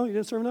that? No, you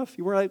didn't serve enough?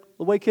 You weren't like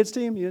the Way Kids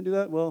team? You didn't do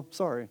that? Well,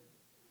 sorry.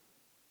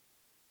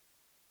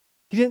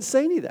 He didn't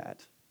say any of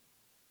that.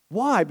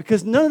 Why?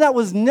 Because none of that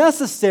was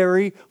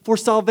necessary for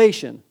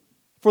salvation,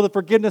 for the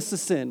forgiveness of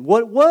sin.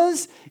 What it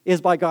was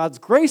is by God's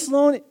grace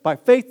alone, by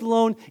faith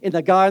alone, in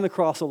the guy on the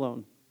cross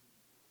alone.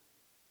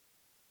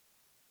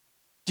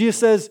 Jesus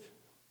says,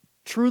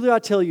 truly I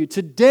tell you,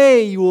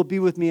 today you will be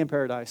with me in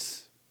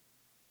paradise.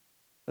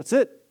 That's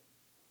it.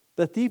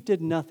 The thief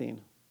did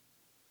nothing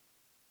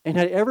and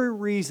had every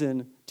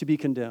reason to be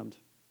condemned.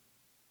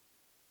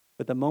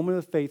 But the moment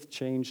of faith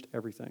changed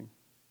everything.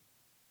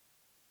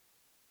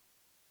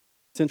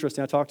 It's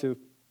interesting. I talk to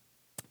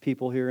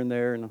people here and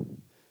there,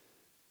 and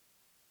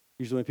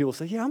usually when people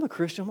say, yeah, I'm a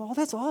Christian, I'm, oh,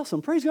 that's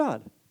awesome. Praise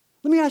God.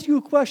 Let me ask you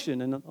a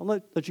question, and I'll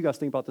let you guys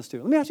think about this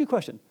too. Let me ask you a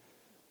question.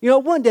 You know,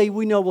 one day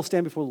we know we'll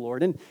stand before the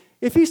Lord. And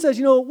if he says,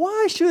 you know,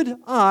 why should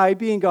I,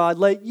 being God,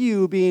 let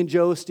you, being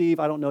Joe, Steve,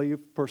 I don't know you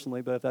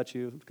personally, but if that's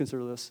you,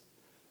 consider this.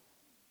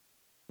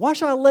 Why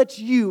should I let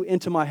you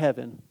into my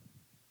heaven?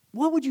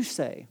 What would you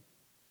say?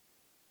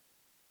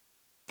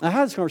 I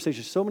had this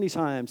conversation so many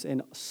times,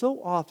 and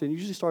so often it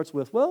usually starts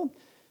with, well,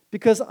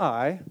 because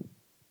I,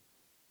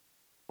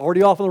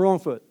 already off on the wrong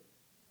foot.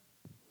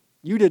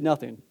 You did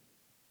nothing.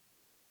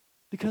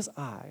 Because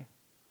I.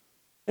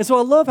 And so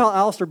I love how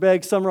Alistair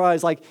Begg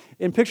summarized, like,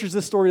 and pictures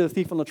this story of the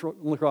thief on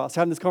the cross,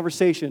 having this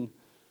conversation.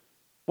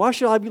 Why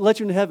should I let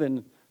you in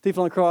heaven? Thief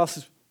on the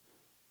cross,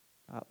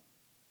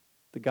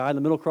 the guy in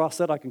the middle cross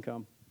said I can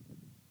come.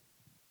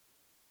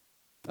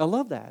 I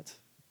love that.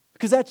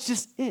 Because that's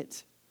just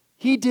it.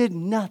 He did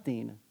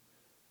nothing.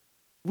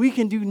 We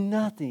can do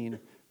nothing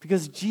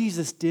because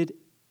Jesus did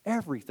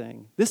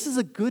everything. This is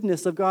a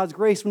goodness of God's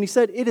grace. When he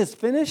said it is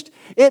finished,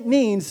 it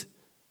means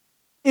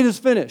It is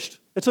finished.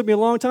 It took me a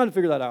long time to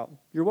figure that out.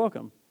 You're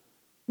welcome.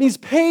 It means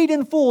paid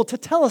in full,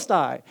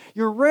 tetelestai.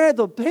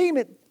 The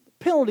payment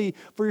penalty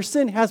for your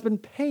sin has been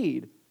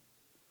paid.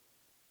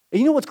 And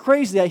you know what's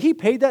crazy? That he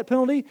paid that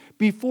penalty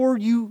before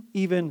you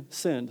even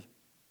sinned.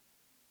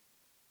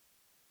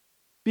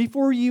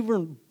 Before you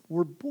even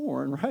were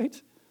born,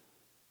 right?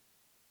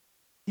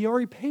 He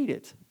already paid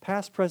it,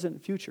 past, present,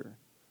 and future.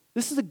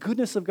 This is the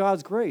goodness of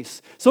God's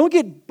grace. So don't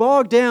get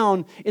bogged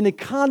down in the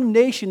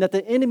condemnation that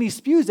the enemy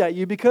spews at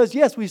you because,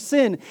 yes, we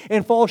sin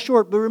and fall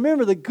short. But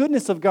remember the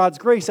goodness of God's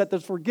grace, that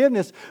there's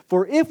forgiveness.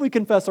 For if we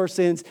confess our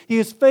sins, he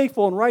is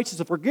faithful and righteous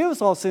to forgive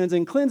us all sins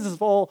and cleanse us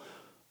of all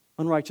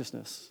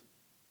unrighteousness.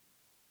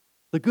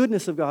 The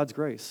goodness of God's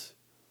grace.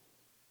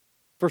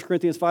 1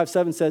 Corinthians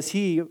 5:7 says,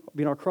 he,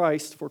 being our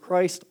Christ, for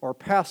Christ, our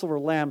Passover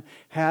lamb,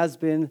 has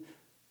been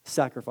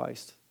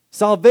sacrificed.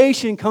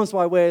 Salvation comes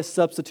by way of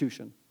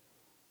substitution.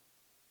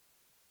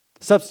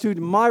 Substitute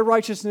my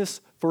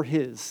righteousness for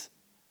his.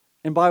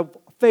 And by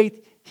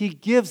faith, he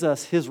gives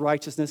us his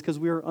righteousness because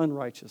we are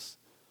unrighteous.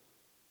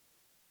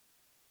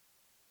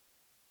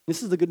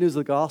 This is the good news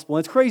of the gospel.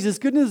 And it's crazy. This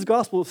good news of the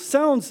gospel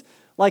sounds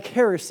like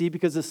heresy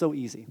because it's so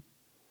easy.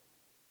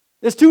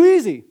 It's too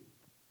easy.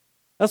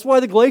 That's why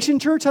the Galatian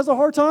church has a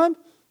hard time.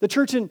 The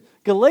church in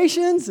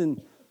Galatians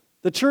and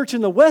the church in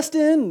the West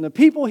End and the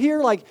people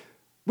here,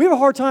 we have a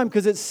hard time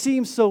because it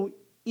seems so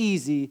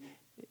easy.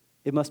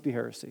 It must be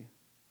heresy.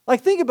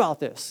 Think about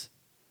this.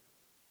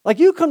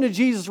 You come to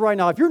Jesus right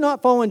now. If you're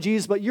not following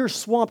Jesus, but you're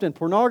swamped in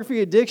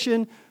pornography,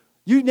 addiction,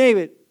 you name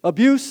it,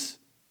 abuse,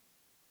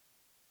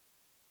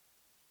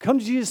 come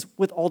to Jesus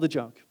with all the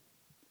junk.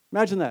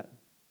 Imagine that.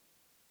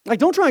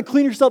 Don't try and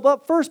clean yourself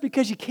up first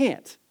because you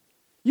can't.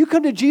 You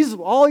come to Jesus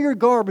with all your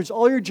garbage,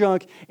 all your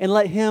junk, and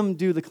let him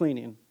do the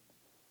cleaning.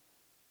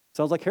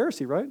 Sounds like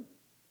heresy, right?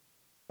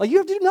 You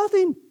have to do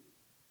nothing.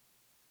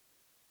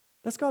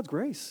 That's God's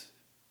grace.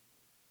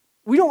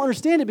 We don't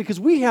understand it because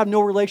we have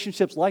no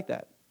relationships like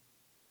that.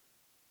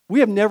 We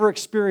have never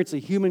experienced a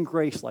human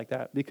grace like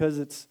that because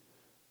it's,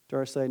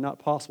 dare I say, not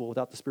possible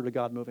without the Spirit of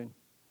God moving.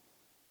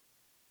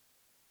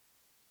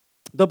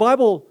 The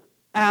Bible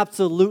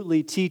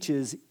absolutely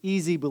teaches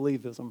easy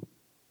believism. It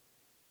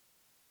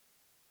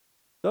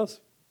does.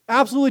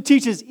 Absolutely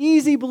teaches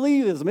easy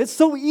believism. It's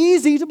so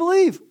easy to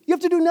believe. You have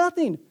to do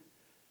nothing.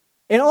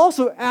 And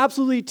also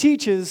absolutely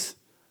teaches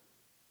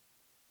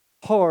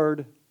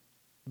hard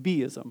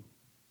beism.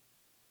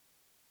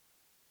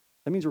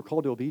 That means we're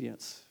called to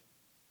obedience.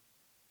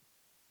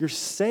 You're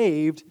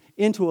saved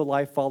into a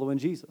life following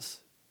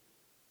Jesus.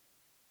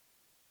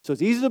 So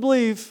it's easy to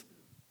believe.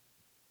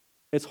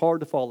 It's hard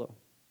to follow.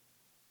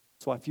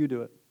 That's why few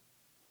do it.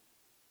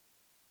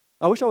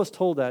 I wish I was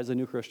told that as a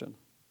new Christian.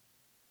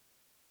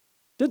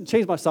 It didn't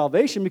change my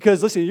salvation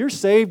because, listen, you're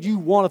saved, you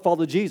want to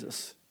follow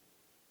Jesus.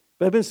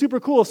 But it'd been super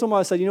cool if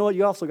somebody said, you know what,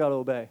 you also got to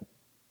obey.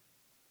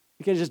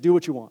 You can't just do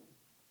what you want.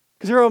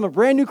 Because here I'm a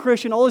brand new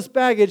Christian, all this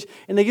baggage,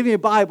 and they give me a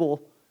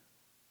Bible.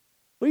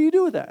 What do you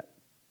do with that?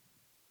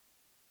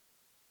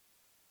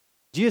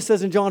 Jesus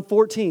says in John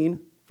 14,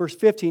 verse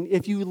 15,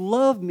 if you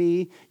love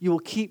me, you will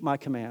keep my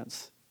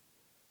commands.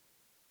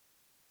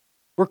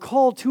 We're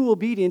called to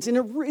obedience, and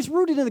it's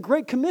rooted in the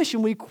Great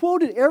Commission. We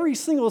quote it every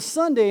single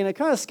Sunday, and it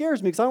kind of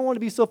scares me because I don't want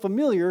to be so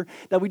familiar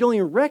that we don't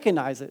even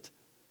recognize it.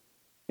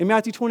 In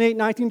Matthew 28,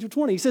 19 through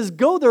 20, he says,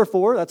 go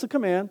therefore, that's a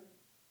command,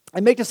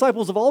 and make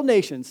disciples of all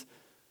nations.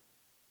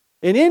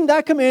 And in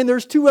that command,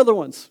 there's two other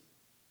ones.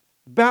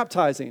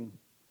 Baptizing.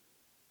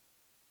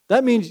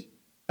 That means,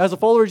 as a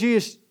follower of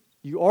Jesus,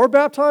 you are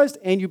baptized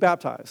and you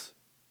baptize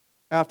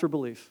after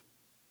belief.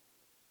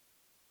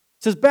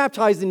 It says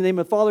baptized in the name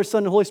of the Father,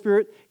 Son, and Holy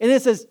Spirit. And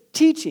it says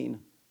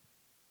teaching.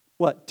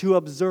 What? To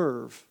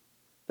observe.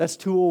 That's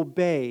to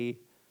obey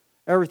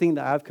everything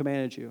that I've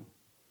commanded you.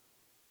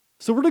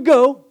 So we're to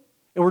go,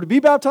 and we're to be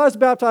baptized.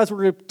 We're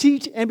going to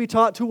teach and be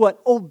taught to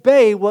what?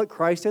 Obey what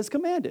Christ has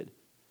commanded.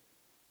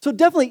 So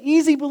definitely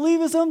easy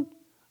believism,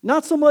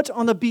 not so much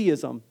on the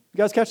beism. You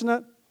guys catching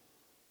that?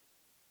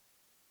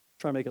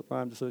 Try to make it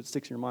rhyme just so it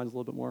sticks in your minds a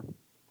little bit more.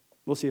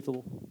 We'll see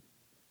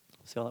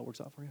how that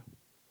works out for you.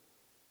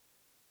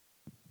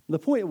 The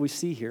point that we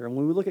see here, and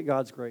when we look at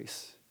God's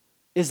grace,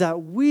 is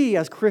that we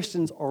as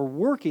Christians are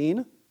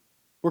working.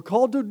 We're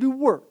called to do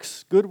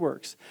works, good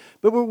works,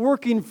 but we're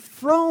working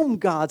from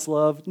God's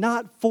love,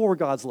 not for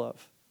God's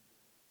love.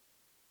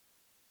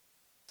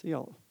 See,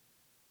 you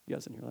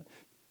guys didn't hear that.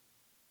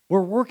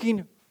 We're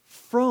working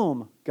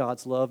from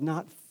God's love,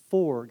 not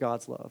for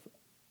God's love.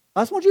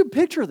 I just want you to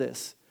picture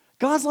this.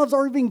 God's love's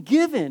already been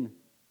given.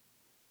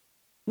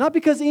 Not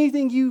because of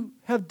anything you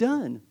have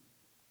done,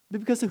 but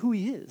because of who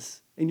he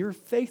is and your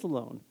faith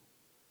alone.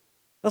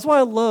 That's why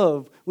I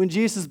love when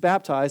Jesus is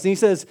baptized and he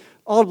says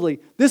audibly,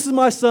 this is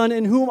my son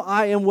in whom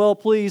I am well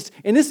pleased.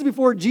 And this is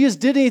before Jesus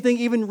did anything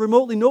even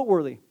remotely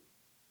noteworthy.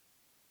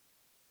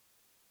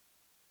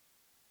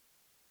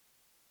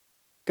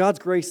 God's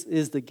grace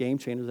is the game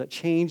changer that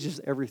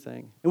changes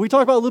everything. And we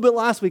talked about it a little bit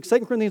last week,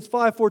 2 Corinthians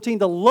 5:14.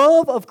 The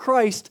love of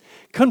Christ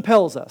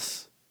compels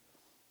us.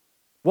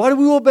 Why do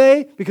we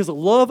obey? Because the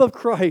love of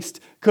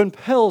Christ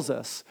compels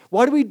us.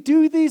 Why do we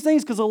do these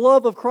things? Because the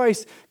love of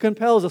Christ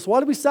compels us. Why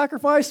do we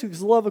sacrifice?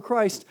 Because the love of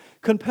Christ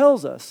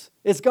compels us.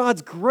 It's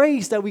God's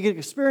grace that we get to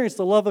experience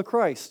the love of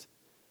Christ.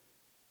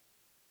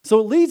 So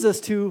it leads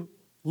us to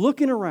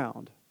looking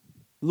around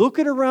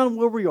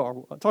where we are.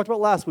 I talked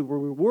about last week, where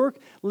we work,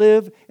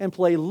 live, and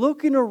play,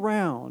 looking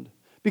around.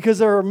 Because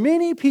there are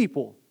many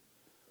people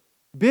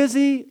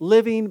busy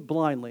living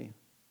blindly,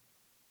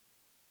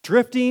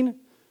 drifting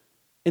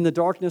in the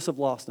darkness of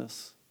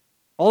lostness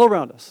all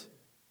around us.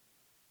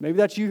 Maybe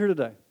that's you here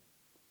today.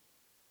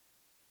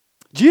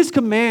 Jesus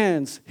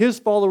commands his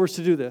followers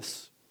to do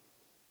this.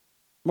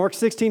 Mark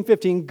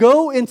 16:15,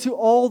 go into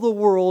all the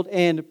world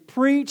and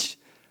preach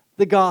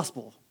the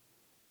gospel.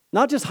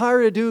 Not just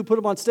hire a dude, put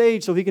him on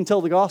stage so he can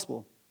tell the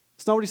gospel.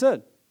 That's not what he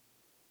said.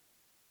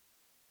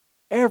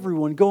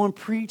 Everyone go and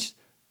preach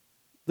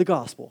the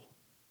gospel.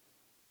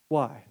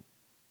 Why?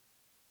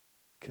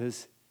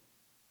 Because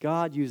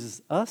God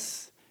uses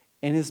us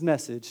and his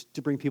message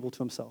to bring people to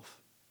himself.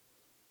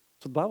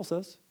 That's what the Bible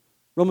says.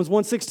 Romans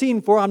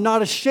 1:16, for I'm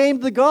not ashamed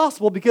of the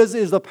gospel because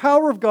it is the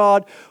power of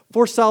God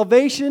for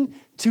salvation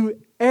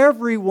to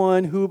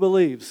everyone who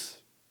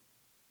believes.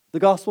 The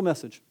gospel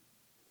message.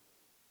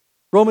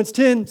 Romans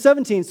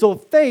 10:17, so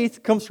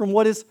faith comes from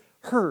what is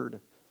heard.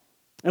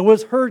 And what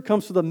is heard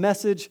comes from the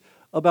message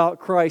about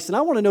Christ. And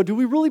I want to know, do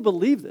we really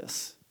believe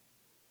this?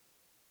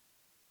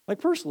 Like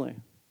personally.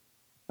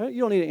 Right?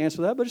 You don't need to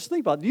answer that, but just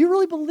think about it. Do you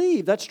really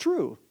believe that's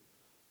true?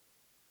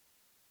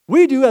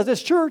 We do as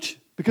this church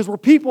because we're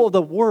people of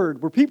the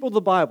Word. We're people of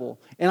the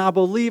Bible. And I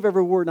believe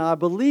every word, and I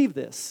believe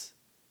this.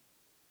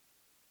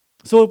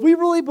 So if we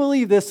really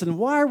believe this, then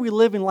why are we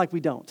living like we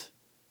don't?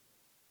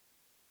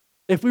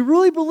 If we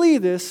really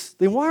believe this,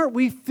 then why aren't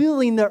we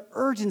feeling the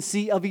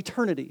urgency of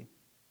eternity?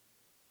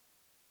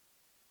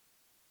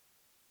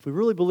 If we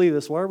really believe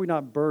this, why are we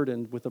not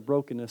burdened with the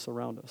brokenness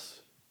around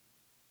us?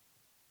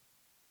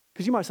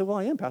 Because you might say, well,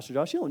 I am, Pastor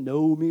Josh. You don't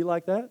know me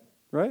like that,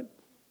 right?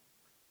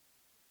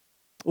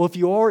 Well, if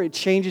you are, it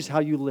changes how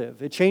you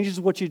live. It changes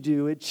what you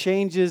do. It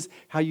changes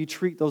how you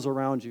treat those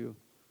around you.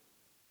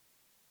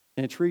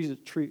 And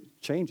it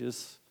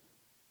changes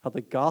how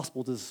the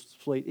gospel is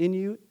displayed in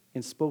you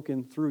and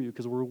spoken through you,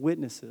 because we're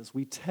witnesses.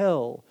 We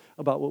tell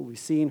about what we've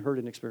seen, heard,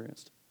 and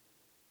experienced.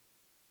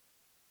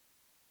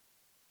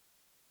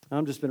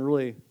 I've just been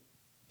really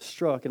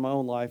struck in my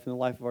own life, in the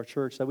life of our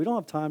church, that we don't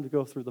have time to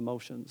go through the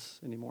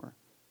motions anymore.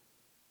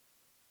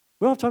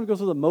 We don't have time to go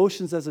through the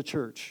motions as a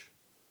church.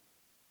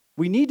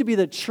 We need to be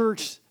the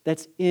church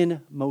that's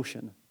in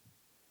motion.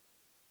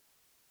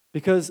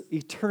 Because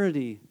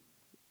eternity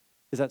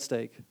is at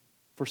stake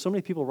for so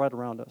many people right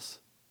around us.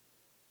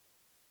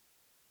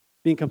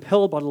 Being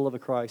compelled by the love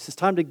of Christ. It's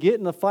time to get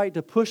in the fight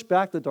to push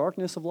back the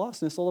darkness of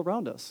lostness all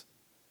around us.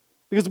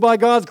 Because by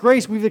God's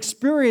grace, we've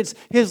experienced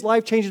his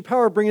life-changing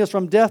power, bringing us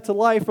from death to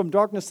life, from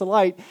darkness to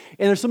light.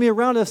 And there's so many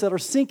around us that are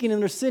sinking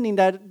and they're sinning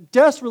that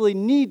desperately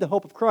need the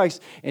hope of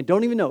Christ and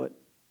don't even know it.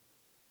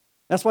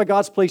 That's why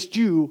God's placed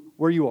you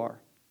where you are.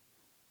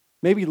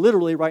 Maybe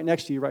literally right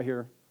next to you right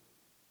here.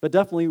 But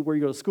definitely where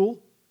you go to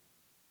school,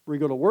 where you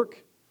go to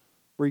work,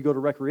 where you go to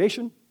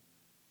recreation.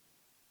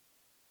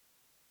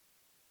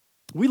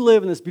 We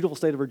live in this beautiful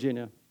state of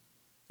Virginia.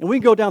 And we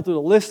can go down through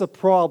the list of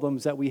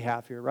problems that we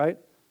have here, right?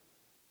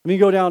 We can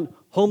go down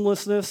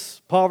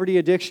homelessness, poverty,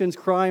 addictions,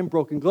 crime,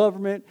 broken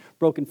government,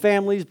 broken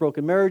families,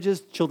 broken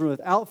marriages, children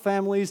without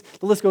families.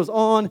 The list goes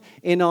on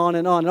and on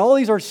and on. And all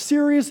these are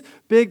serious,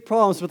 big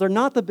problems, but they're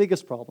not the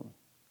biggest problem.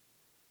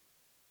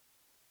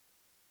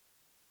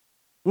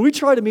 When we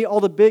try to meet all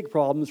the big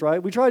problems,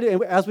 right? We try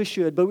to, as we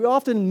should, but we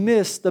often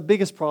miss the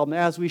biggest problem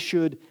as we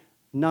should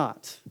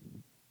not.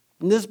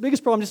 And this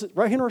biggest problem just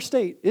right here in our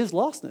state is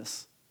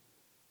lostness.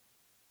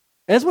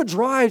 And that's what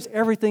drives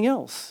everything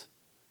else.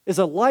 Is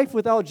a life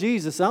without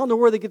Jesus. I don't know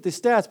where they get these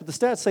stats, but the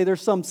stats say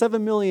there's some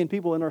 7 million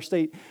people in our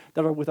state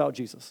that are without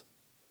Jesus.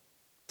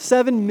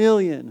 7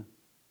 million.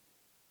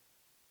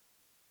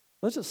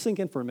 Let's just sink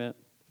in for a minute.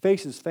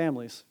 Faces,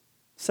 families.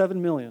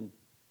 7 million.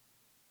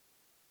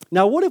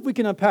 Now, what if we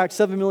can unpack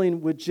 7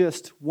 million with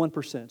just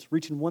 1%,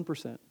 reaching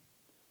 1%?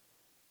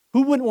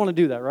 Who wouldn't want to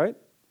do that, right?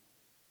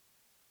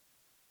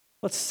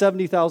 That's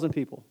 70,000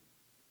 people.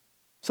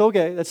 So,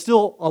 okay, that's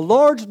still a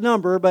large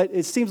number, but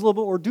it seems a little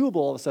bit more doable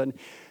all of a sudden.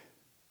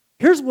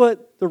 Here's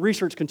what the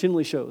research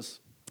continually shows.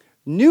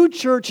 New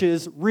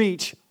churches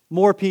reach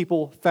more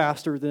people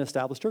faster than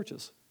established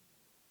churches.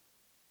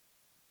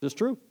 It's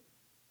true.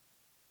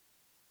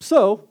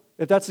 So,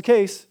 if that's the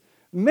case,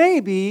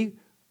 maybe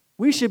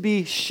we should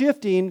be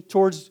shifting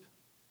towards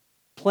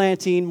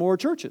planting more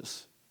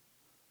churches.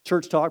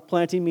 Church talk,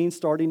 planting means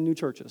starting new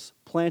churches,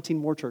 planting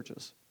more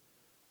churches.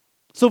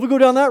 So if we go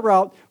down that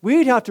route,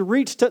 we'd have to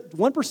reach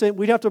 1%,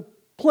 we'd have to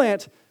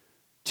plant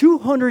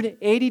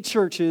 280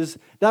 churches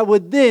that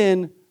would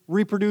then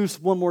reproduce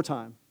one more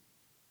time.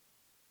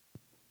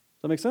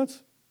 Does that make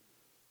sense?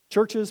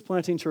 Churches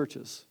planting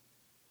churches.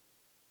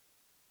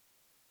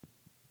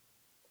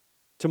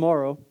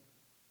 Tomorrow,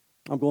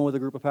 I'm going with a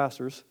group of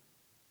pastors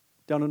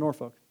down in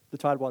Norfolk, the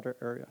Tidewater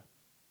area.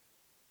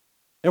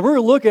 And we're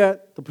going to look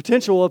at the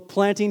potential of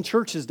planting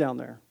churches down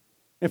there.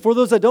 And for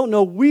those that don't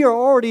know, we are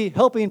already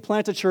helping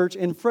plant a church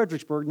in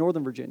Fredericksburg,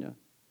 Northern Virginia,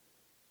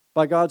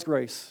 by God's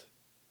grace.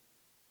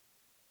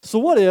 So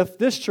what if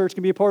this church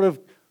can be a part of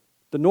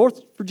the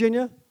North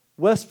Virginia,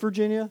 West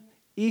Virginia,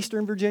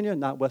 Eastern Virginia,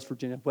 not West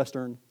Virginia,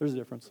 Western, there's a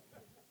difference.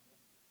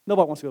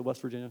 Nobody wants to go to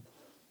West Virginia.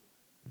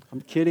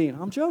 I'm kidding,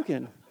 I'm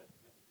joking.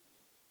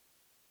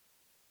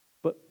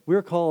 But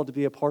we're called to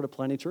be a part of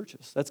planting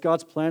churches. That's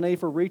God's plan A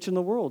for reaching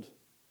the world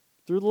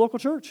through the local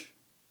church.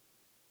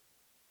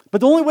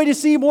 But the only way to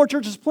see more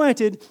churches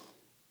planted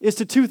is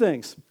to two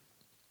things.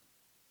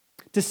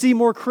 To see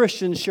more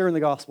Christians sharing the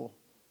gospel.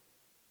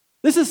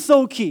 This is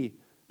so key.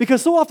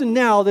 Because so often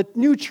now, the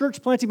new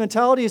church planting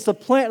mentality is to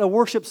plant a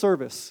worship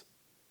service.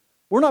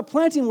 We're not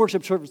planting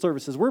worship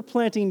services. We're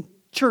planting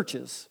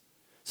churches.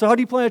 So how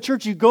do you plant a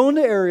church? You go in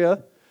the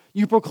area,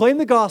 you proclaim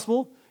the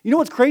gospel. You know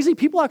what's crazy?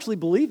 People actually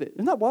believe it.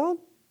 Isn't that wild?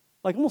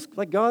 Like almost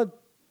like God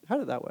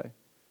had it that way.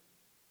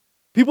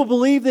 People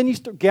believe, then you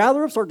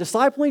gather up, start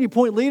discipling, you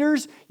appoint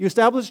leaders, you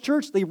establish a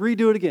church, they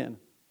redo it again.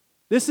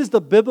 This is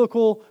the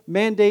biblical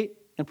mandate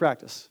and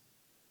practice.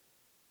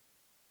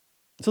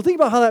 So think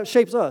about how that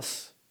shapes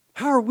us.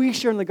 How are we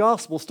sharing the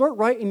gospel? Start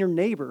right in your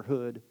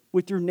neighborhood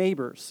with your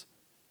neighbors.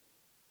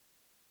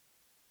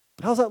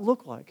 How does that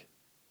look like?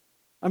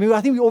 I mean,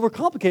 I think we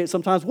overcomplicate it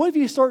sometimes. What if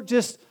you start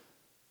just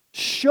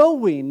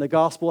showing the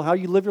gospel how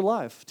you live your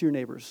life to your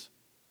neighbors?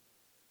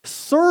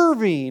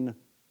 Serving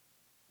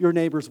your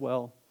neighbors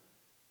well.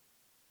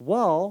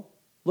 Well,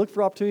 look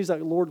for opportunities that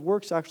the Lord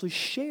works to actually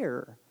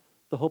share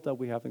the hope that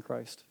we have in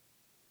Christ.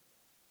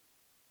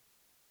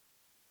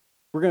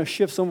 We're going to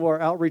shift some of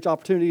our outreach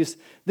opportunities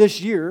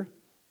this year.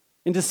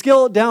 And to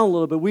scale it down a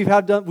little bit,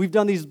 we've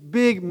done these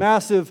big,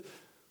 massive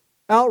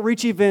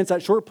outreach events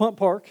at Short Punt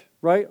Park,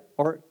 right?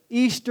 Our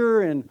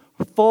Easter and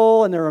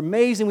fall, and they're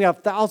amazing. We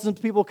have thousands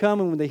of people come,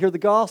 and when they hear the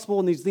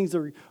gospel and these things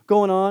are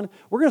going on,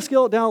 we're going to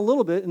scale it down a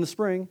little bit in the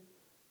spring,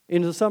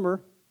 into the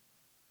summer,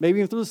 maybe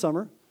even through the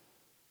summer,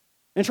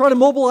 and try to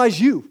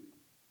mobilize you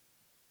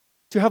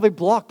to have a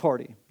block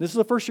party. This is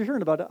the first you're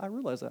hearing about it. I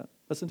realize that.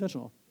 That's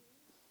intentional.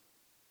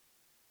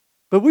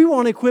 But we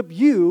want to equip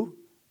you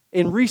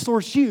and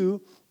resource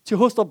you to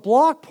host a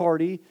block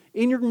party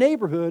in your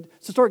neighborhood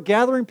to start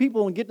gathering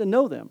people and getting to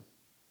know them.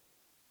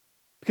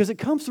 Because it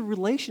comes through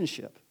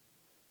relationship.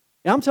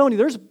 And I'm telling you,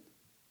 there's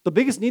the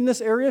biggest need in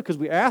this area, because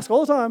we ask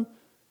all the time,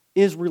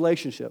 is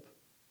relationship.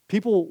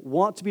 People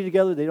want to be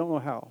together, they don't know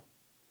how.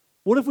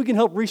 What if we can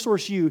help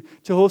resource you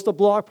to host a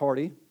block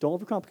party? Don't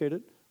overcomplicate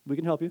it. We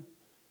can help you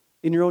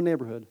in your own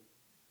neighborhood.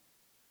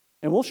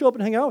 And we'll show up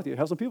and hang out with you,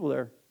 have some people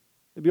there.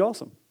 It'd be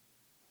awesome.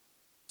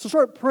 So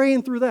start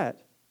praying through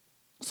that.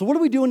 So what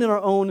are we doing in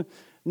our own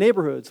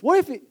neighborhoods? What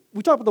if,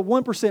 we talk about the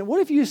 1%, what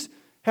if you just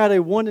had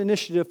a one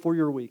initiative for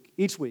your week,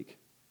 each week?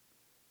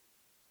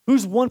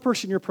 Who's one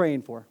person you're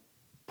praying for?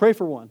 Pray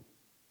for one.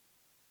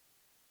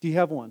 Do you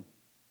have one?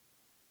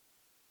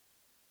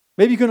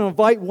 Maybe you can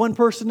invite one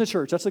person to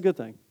church. That's a good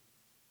thing.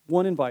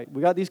 One invite.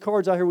 We got these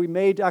cards out here we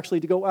made actually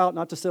to go out,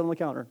 not to sit on the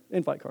counter.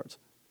 Invite cards.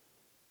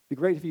 Be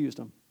great if you used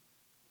them.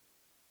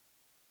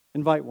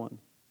 Invite one.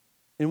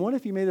 And what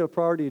if you made it a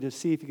priority to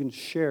see if you can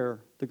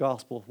share the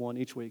gospel with one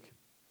each week?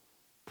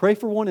 Pray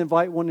for one,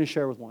 invite one, and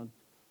share with one.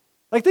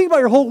 Like, think about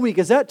your whole week.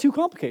 Is that too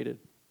complicated?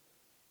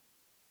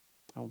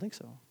 I don't think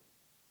so.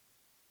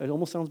 It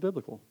almost sounds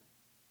biblical.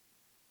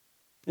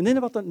 And then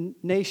about the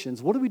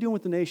nations. What are we doing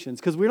with the nations?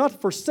 Because we're not to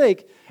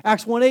forsake.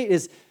 Acts 1:8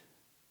 is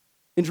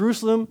in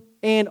Jerusalem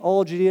and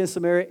all Judea and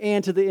Samaria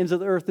and to the ends of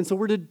the earth. And so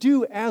we're to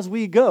do as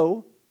we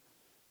go.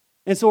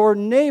 And so our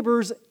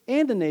neighbors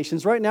and the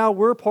nations, right now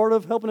we're part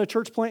of helping a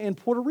church plant in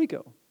Puerto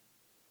Rico.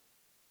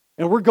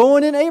 And we're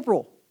going in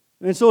April.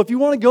 And so if you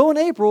want to go in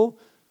April,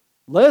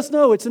 let us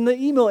know. It's in the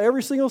email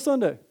every single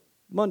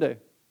Monday.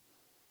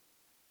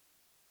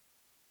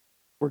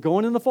 We're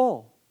going in the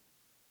fall.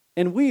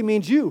 And we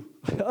means you,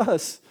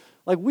 us.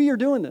 Like, we are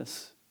doing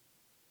this.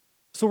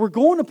 So we're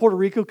going to Puerto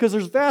Rico because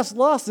there's vast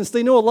lostness.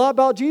 They know a lot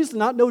about Jesus and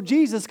not know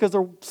Jesus because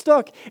they're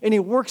stuck in a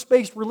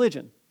works-based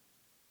religion.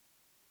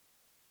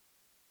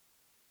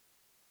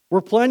 We're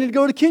planning to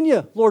go to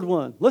Kenya, Lord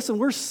willing. Listen,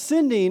 we're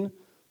sending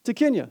to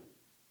Kenya.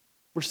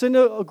 We're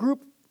sending a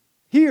group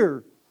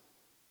here,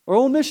 our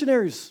own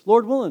missionaries,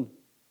 Lord willing.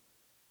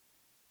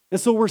 And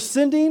so we're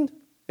sending,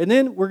 and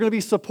then we're going to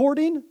be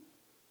supporting,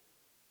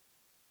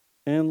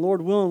 and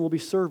Lord willing, we'll be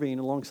serving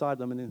alongside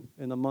them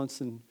in the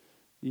months and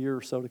year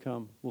or so to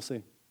come. We'll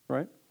see,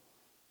 right?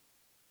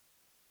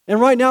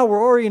 And right now,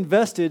 we're already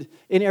invested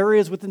in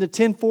areas within the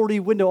 1040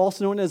 window,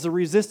 also known as the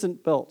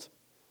resistant belt.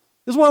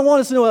 This is what I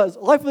want us to know. As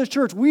Life of the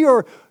Church, we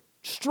are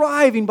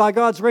striving by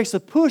God's grace to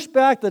push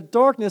back the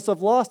darkness of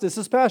lostness.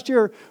 This past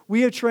year,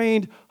 we have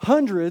trained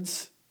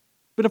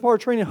been a part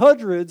of training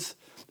hundreds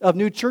of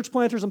new church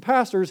planters and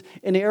pastors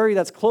in an area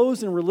that's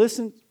closed and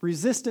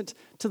resistant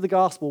to the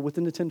gospel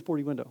within the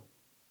 1040 window.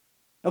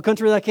 A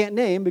country that I can't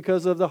name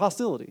because of the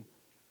hostility.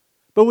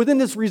 But within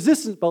this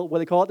resistance belt, what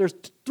they call it, there's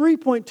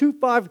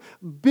 3.25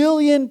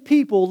 billion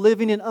people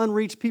living in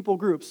unreached people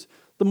groups.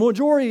 The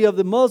majority of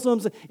the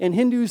Muslims and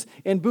Hindus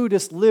and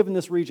Buddhists live in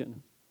this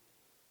region.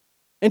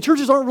 And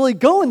churches aren't really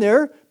going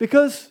there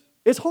because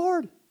it's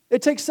hard.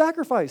 It takes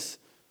sacrifice.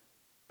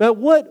 But at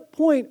what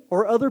point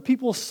are other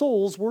people's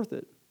souls worth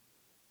it?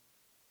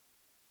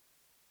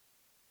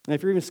 And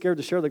if you're even scared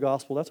to share the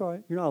gospel, that's all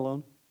right. You're not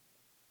alone.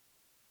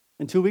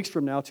 And 2 weeks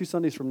from now, 2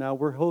 Sundays from now,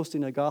 we're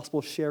hosting a gospel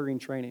sharing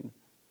training.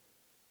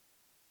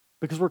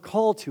 Because we're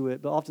called to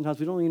it, but oftentimes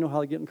we don't even know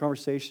how to get in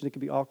conversation. It can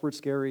be awkward,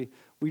 scary.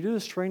 We do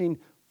this training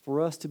for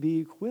us to be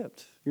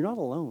equipped. You're not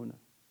alone.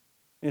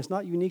 And it's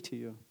not unique to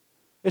you.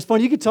 It's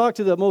funny, you could talk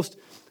to the most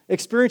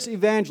experienced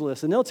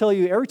evangelists, and they'll tell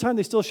you every time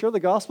they still share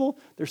the gospel,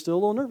 they're still a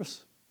little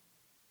nervous.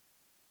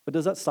 But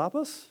does that stop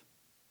us?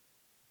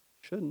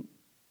 Shouldn't.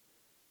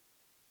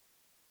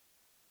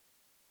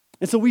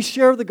 And so we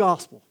share the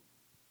gospel.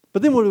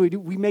 But then what do?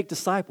 We make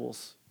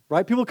disciples,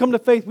 right? People come to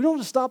faith. We don't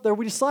just stop there.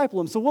 We disciple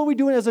them. So what are we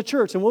doing as a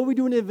church, and what are we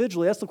doing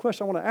individually? That's the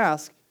question I want to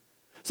ask.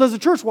 So as a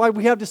church, why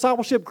we have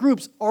discipleship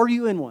groups? Are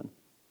you in one?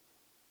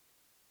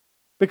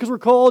 Because we're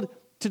called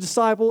to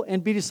disciple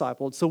and be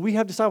discipled. So we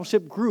have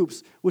discipleship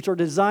groups which are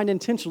designed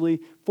intentionally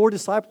for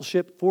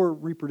discipleship, for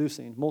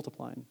reproducing,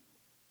 multiplying.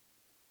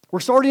 We're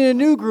starting a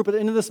new group at the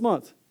end of this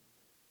month.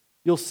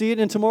 You'll see it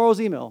in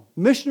tomorrow's email.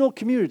 Missional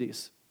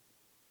communities.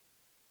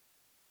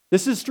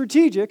 This is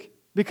strategic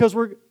because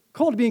we're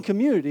called to be in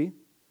community,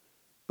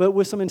 but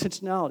with some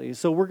intentionality.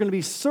 So we're going to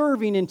be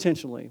serving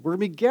intentionally. We're going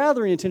to be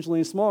gathering intentionally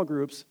in small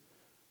groups,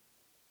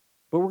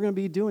 but we're going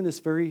to be doing this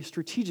very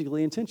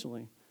strategically,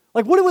 intentionally.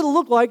 Like, what would it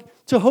look like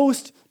to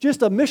host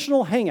just a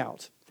missional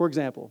hangout, for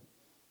example?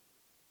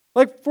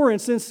 Like, for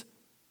instance,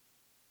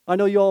 I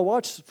know you all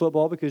watch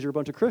football because you're a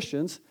bunch of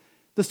Christians.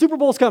 The Super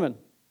Bowl's coming,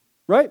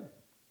 right?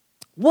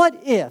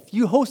 What if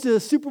you hosted a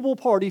Super Bowl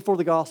party for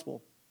the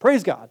gospel?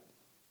 Praise God.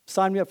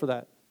 Sign me up for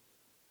that.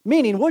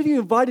 Meaning, what if you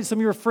invited some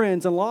of your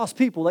friends and lost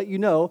people that you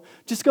know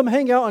just to come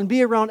hang out and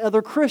be around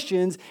other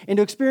Christians and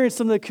to experience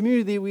some of the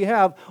community we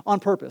have on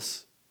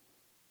purpose?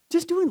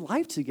 Just doing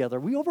life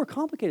together. We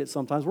overcomplicate it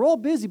sometimes. We're all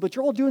busy, but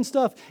you're all doing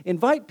stuff.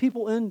 Invite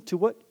people into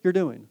what you're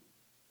doing.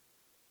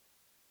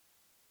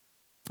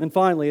 And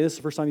finally, this is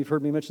the first time you've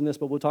heard me mention this,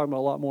 but we'll talk about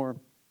a lot more.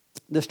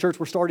 This church,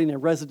 we're starting a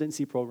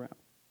residency program.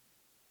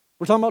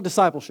 We're talking about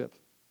discipleship.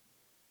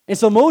 And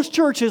so most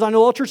churches, I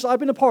know all churches I've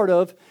been a part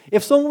of,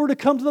 if someone were to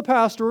come to the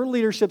pastor or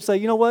leadership, say,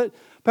 you know what,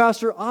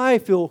 Pastor, I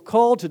feel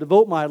called to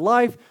devote my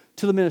life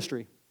to the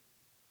ministry,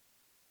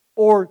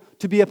 or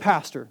to be a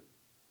pastor,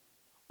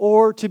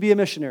 or to be a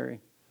missionary.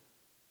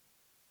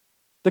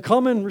 The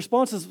common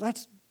response is,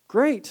 that's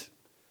great.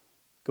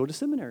 Go to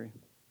seminary.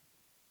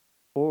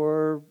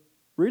 Or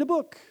read a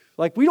book.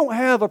 Like, we don't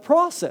have a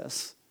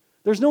process.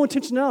 There's no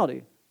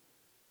intentionality.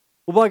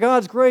 Well, by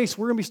God's grace,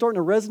 we're going to be starting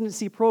a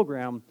residency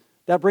program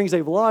that brings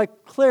a lot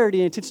of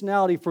clarity and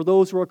intentionality for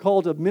those who are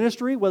called to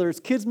ministry, whether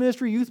it's kids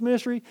ministry, youth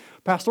ministry,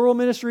 pastoral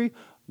ministry,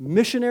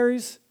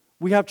 missionaries.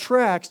 We have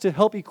tracks to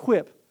help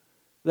equip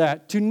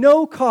that to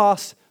no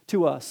cost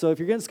to us. So if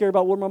you're getting scared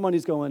about where my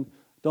money's going,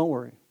 don't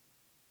worry.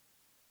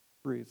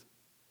 Breathe.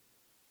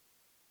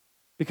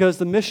 Because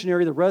the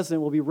missionary, the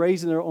resident, will be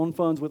raising their own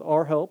funds with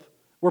our help.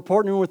 We're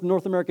partnering with the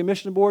North American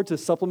Mission Board to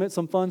supplement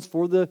some funds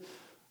for the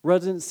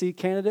residency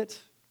candidate.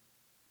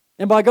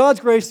 And by God's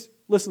grace,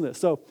 listen to this.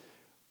 So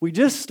we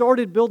just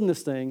started building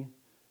this thing,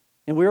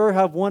 and we already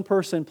have one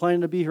person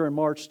planning to be here in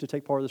March to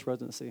take part of this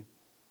residency.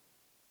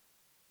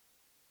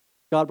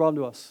 God brought him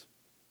to us.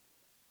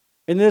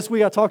 And this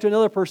week I talked to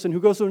another person who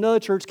goes to another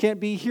church, can't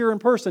be here in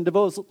person,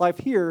 devotes life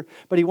here,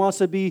 but he wants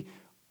to be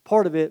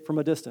part of it from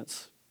a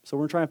distance. So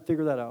we're trying to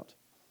figure that out.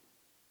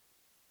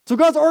 So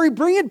God's already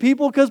bringing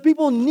people because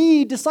people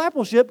need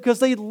discipleship because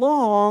they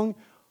long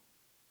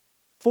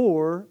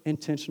for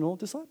intentional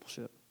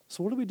discipleship.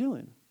 So what are we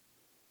doing?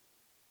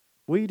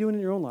 What are you doing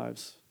in your own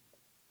lives?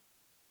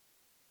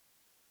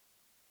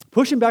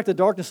 Pushing back the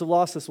darkness of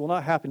lostness will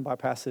not happen by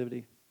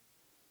passivity.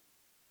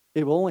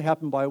 It will only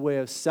happen by way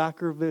of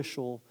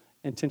sacrificial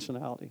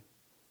intentionality.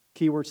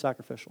 Keyword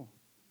sacrificial.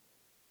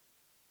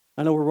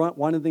 I know we're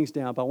winding things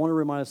down, but I want to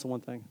remind us of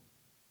one thing.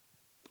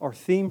 Our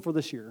theme for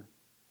this year,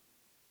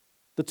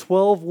 the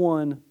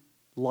 12-1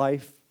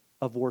 life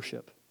of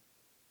worship.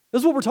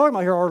 This is what we're talking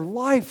about here. Our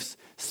lives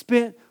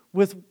spent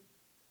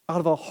out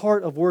of a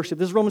heart of worship.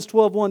 This is Romans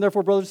 12:1.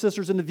 Therefore, brothers and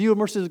sisters, in the view of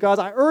mercies of God,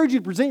 I urge you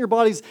to present your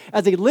bodies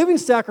as a living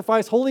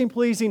sacrifice, holy and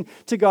pleasing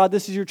to God.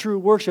 This is your true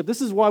worship.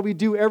 This is why we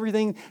do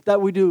everything that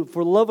we do.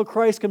 For the love of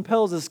Christ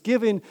compels us,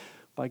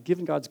 by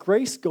giving God's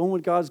grace, going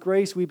with God's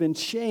grace, we've been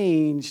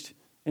changed.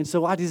 And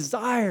so I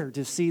desire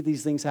to see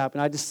these things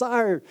happen. I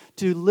desire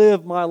to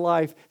live my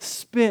life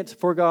spent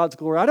for God's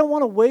glory. I don't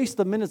want to waste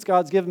the minutes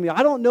God's given me.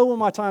 I don't know when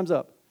my time's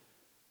up.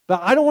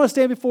 But I don't want to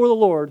stand before the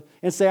Lord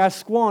and say, I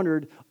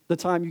squandered the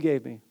time you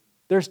gave me.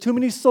 There's too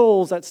many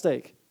souls at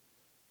stake.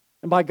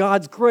 And by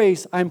God's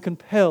grace, I am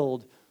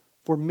compelled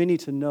for many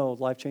to know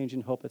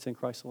life-changing hope that's in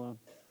Christ alone.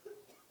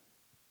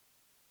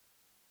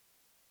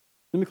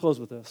 Let me close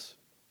with this.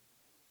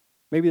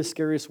 Maybe the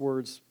scariest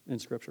words in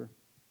Scripture.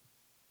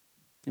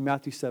 In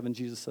Matthew 7,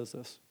 Jesus says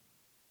this.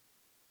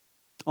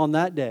 On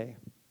that day,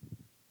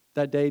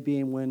 That day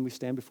being when we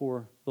stand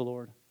before the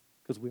Lord,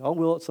 because we all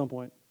will at some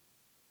point.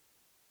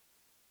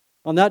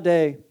 On that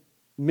day,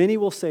 many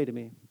will say to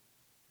me,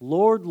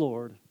 Lord,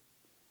 Lord,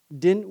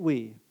 didn't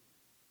we,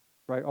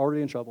 right,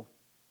 already in trouble,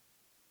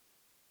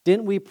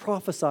 didn't we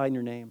prophesy in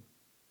your name,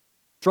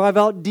 drive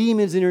out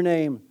demons in your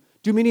name,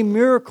 do many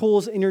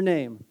miracles in your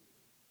name?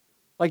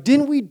 Like,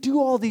 didn't we do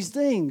all these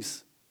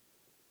things?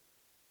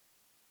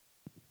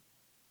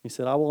 He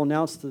said, I will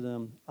announce to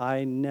them,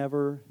 I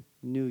never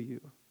knew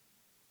you.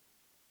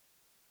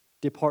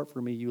 Depart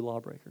from me, you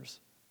lawbreakers.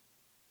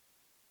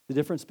 The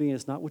difference being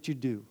it's not what you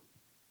do,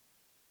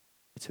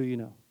 it's who you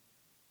know.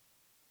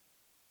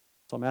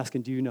 So I'm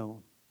asking, do you know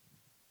him?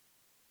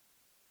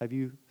 Have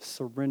you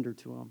surrendered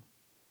to him?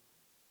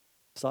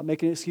 Stop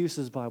making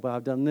excuses by, well,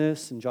 I've done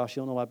this, and Josh,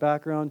 you don't know my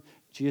background.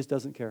 Jesus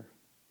doesn't care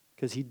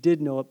because he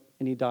did know it,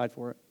 and he died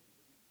for it.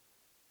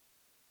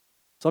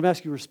 So I'm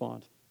asking you to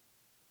respond.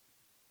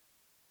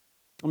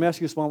 I'm going to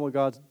ask you to respond to what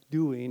God's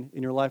doing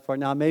in your life right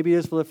now. Maybe it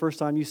is for the first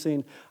time you've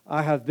seen,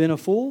 I have been a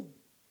fool.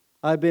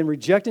 I've been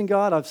rejecting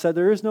God. I've said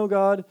there is no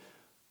God.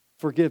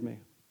 Forgive me.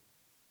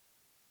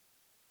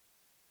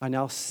 I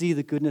now see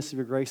the goodness of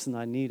your grace and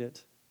I need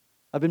it.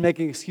 I've been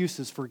making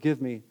excuses.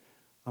 Forgive me.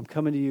 I'm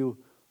coming to you,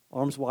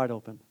 arms wide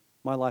open.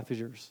 My life is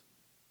yours.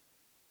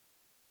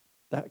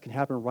 That can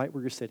happen right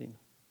where you're sitting.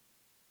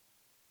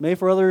 Maybe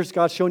for others,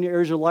 God's shown you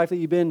areas of your life that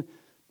you've been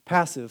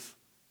passive.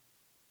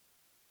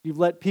 You've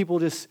let people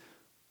just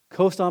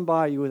coast on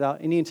by you without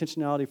any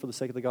intentionality for the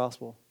sake of the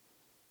gospel.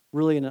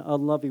 Really in an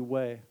unloving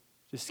way,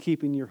 just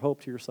keeping your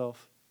hope to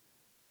yourself.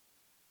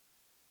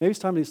 Maybe it's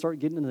time to start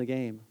getting into the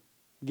game,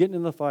 getting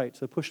in the fight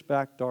to push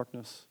back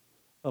darkness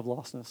of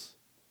lostness.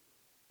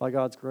 By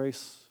God's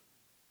grace,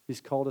 he's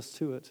called us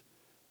to it.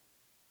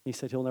 He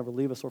said he'll never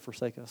leave us or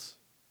forsake us.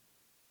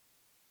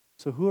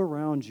 So who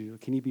around you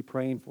can you be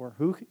praying for?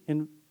 Who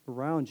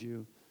around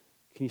you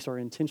can you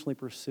start intentionally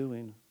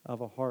pursuing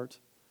of a heart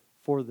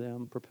for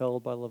them,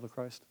 propelled by the love of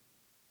Christ?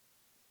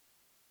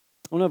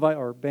 I want to invite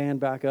our band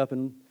back up,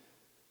 and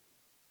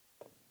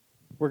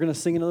we're going to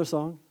sing another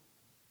song.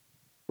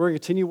 We're going to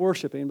continue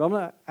worshiping, but I'm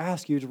going to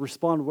ask you to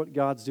respond to what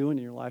God's doing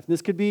in your life. And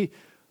this could be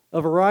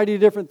a variety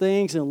of different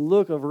things and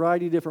look a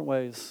variety of different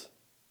ways.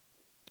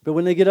 But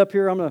when they get up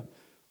here, I'm going to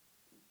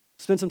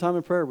spend some time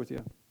in prayer with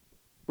you.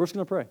 We're just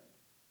going to pray.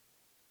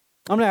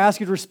 I'm going to ask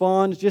you to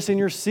respond just in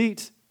your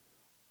seat.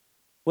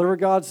 Whatever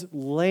God's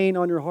laying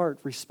on your heart,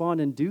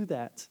 respond and do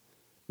that.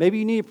 Maybe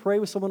you need to pray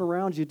with someone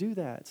around you, do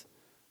that.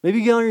 Maybe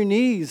you get on your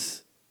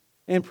knees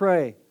and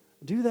pray,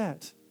 do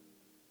that.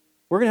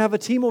 We're going to have a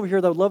team over here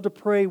that would love to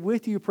pray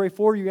with you, pray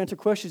for you, answer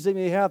questions that you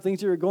may have,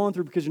 things that you're going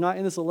through because you're not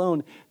in this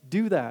alone.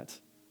 Do that.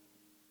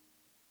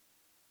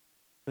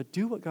 But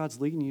do what God's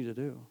leading you to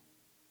do.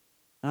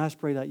 And I just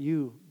pray that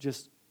you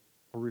just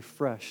are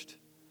refreshed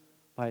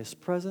by his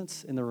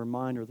presence and the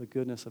reminder of the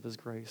goodness of his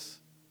grace.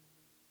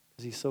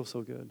 Because he's so,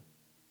 so good.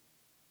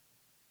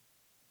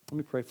 Let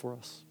me pray for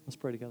us. Let's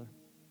pray together.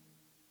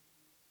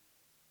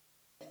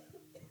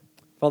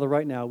 Father,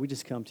 right now, we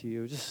just come to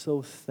you just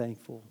so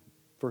thankful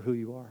for who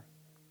you are.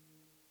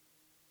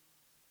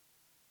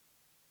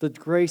 The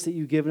grace that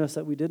you've given us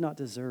that we did not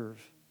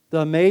deserve. The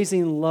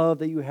amazing love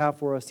that you have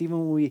for us, even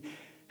when we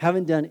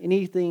haven't done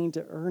anything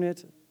to earn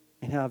it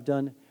and have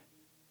done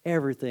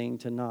everything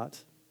to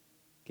not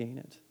gain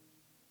it.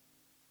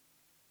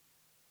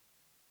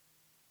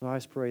 So I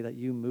just pray that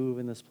you move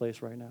in this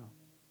place right now.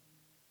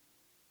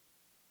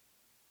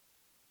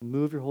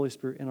 Move your Holy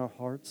Spirit in our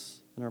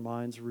hearts and our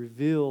minds.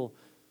 Reveal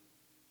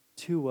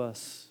to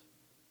us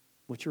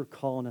what you're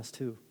calling us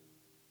to.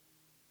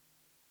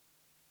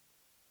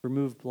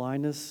 Remove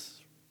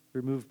blindness,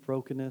 remove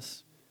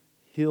brokenness,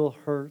 heal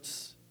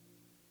hurts,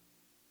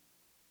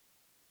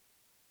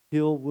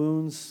 heal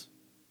wounds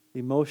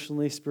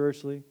emotionally,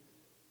 spiritually.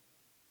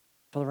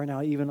 Father, right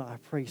now, even I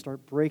pray,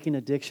 start breaking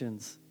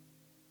addictions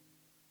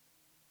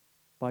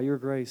by your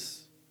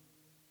grace,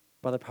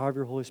 by the power of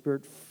your Holy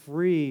Spirit.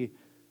 Free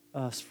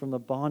us from the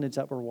bondage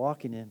that we're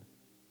walking in,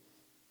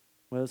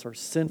 whether it's our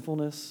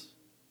sinfulness,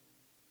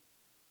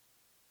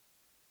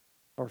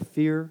 our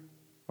fear,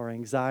 our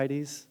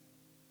anxieties.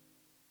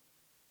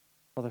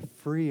 Father,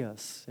 free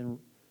us and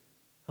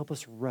help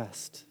us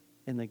rest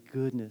in the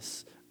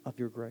goodness of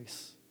your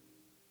grace.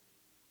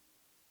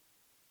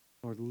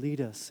 Lord,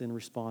 lead us in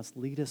response.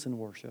 Lead us in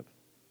worship.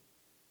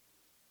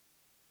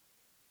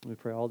 We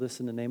pray all this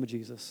in the name of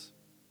Jesus.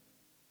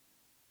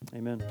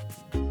 Amen.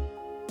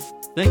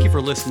 Thank you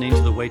for listening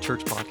to the Way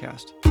Church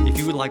podcast. If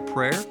you would like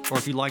prayer or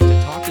if you'd like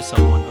to talk to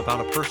someone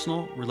about a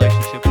personal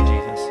relationship with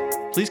Jesus,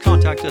 please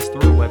contact us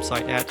through our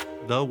website at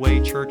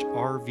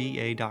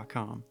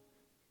thewaychurchrva.com.